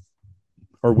him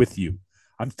or with you.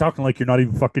 I'm talking like you're not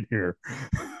even fucking here.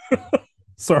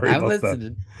 Sorry I'm about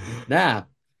listening. that.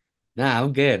 Nah,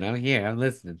 I'm good. I'm here. I'm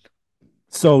listening.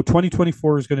 So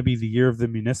 2024 is going to be the year of the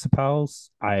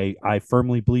municipals. I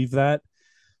firmly believe that.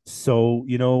 So,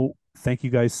 thank you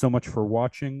guys so much for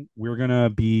watching. We're going to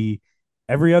be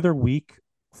every other week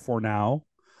for now.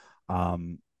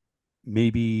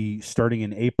 Maybe starting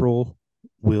in April,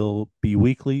 we'll be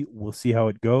weekly. We'll see how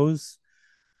it goes.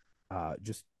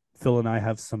 Just Phil and I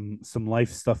have some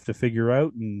life stuff to figure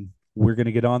out, and we're going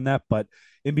to get on that. But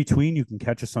in between, you can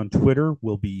catch us on Twitter.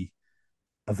 We'll be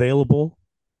available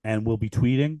and we'll be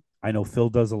tweeting. I know Phil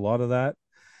does a lot of that.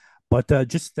 But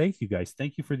just thank you guys.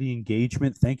 Thank you for the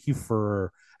engagement. Thank you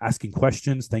for asking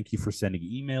questions. Thank you for sending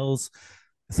emails.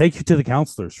 Thank you to the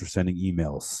counselors for sending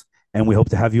emails. And we hope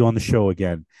to have you on the show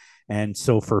again. And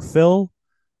so for Phil,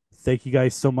 thank you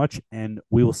guys so much. And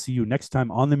we will see you next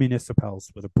time on the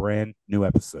Municipals with a brand new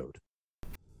episode.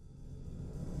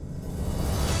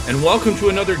 And welcome to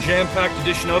another jam-packed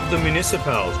edition of the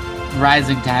Municipals.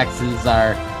 Rising taxes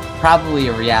are probably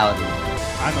a reality.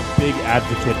 I'm a big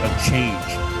advocate of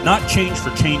change. Not change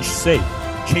for change's sake.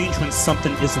 Change when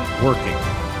something isn't working.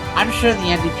 I'm sure the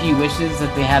NDP wishes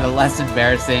that they had a less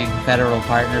embarrassing federal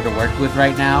partner to work with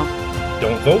right now.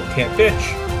 Don't vote, can't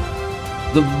bitch.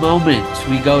 The moment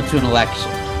we go to an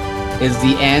election is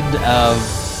the end of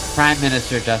Prime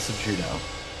Minister Justin Trudeau.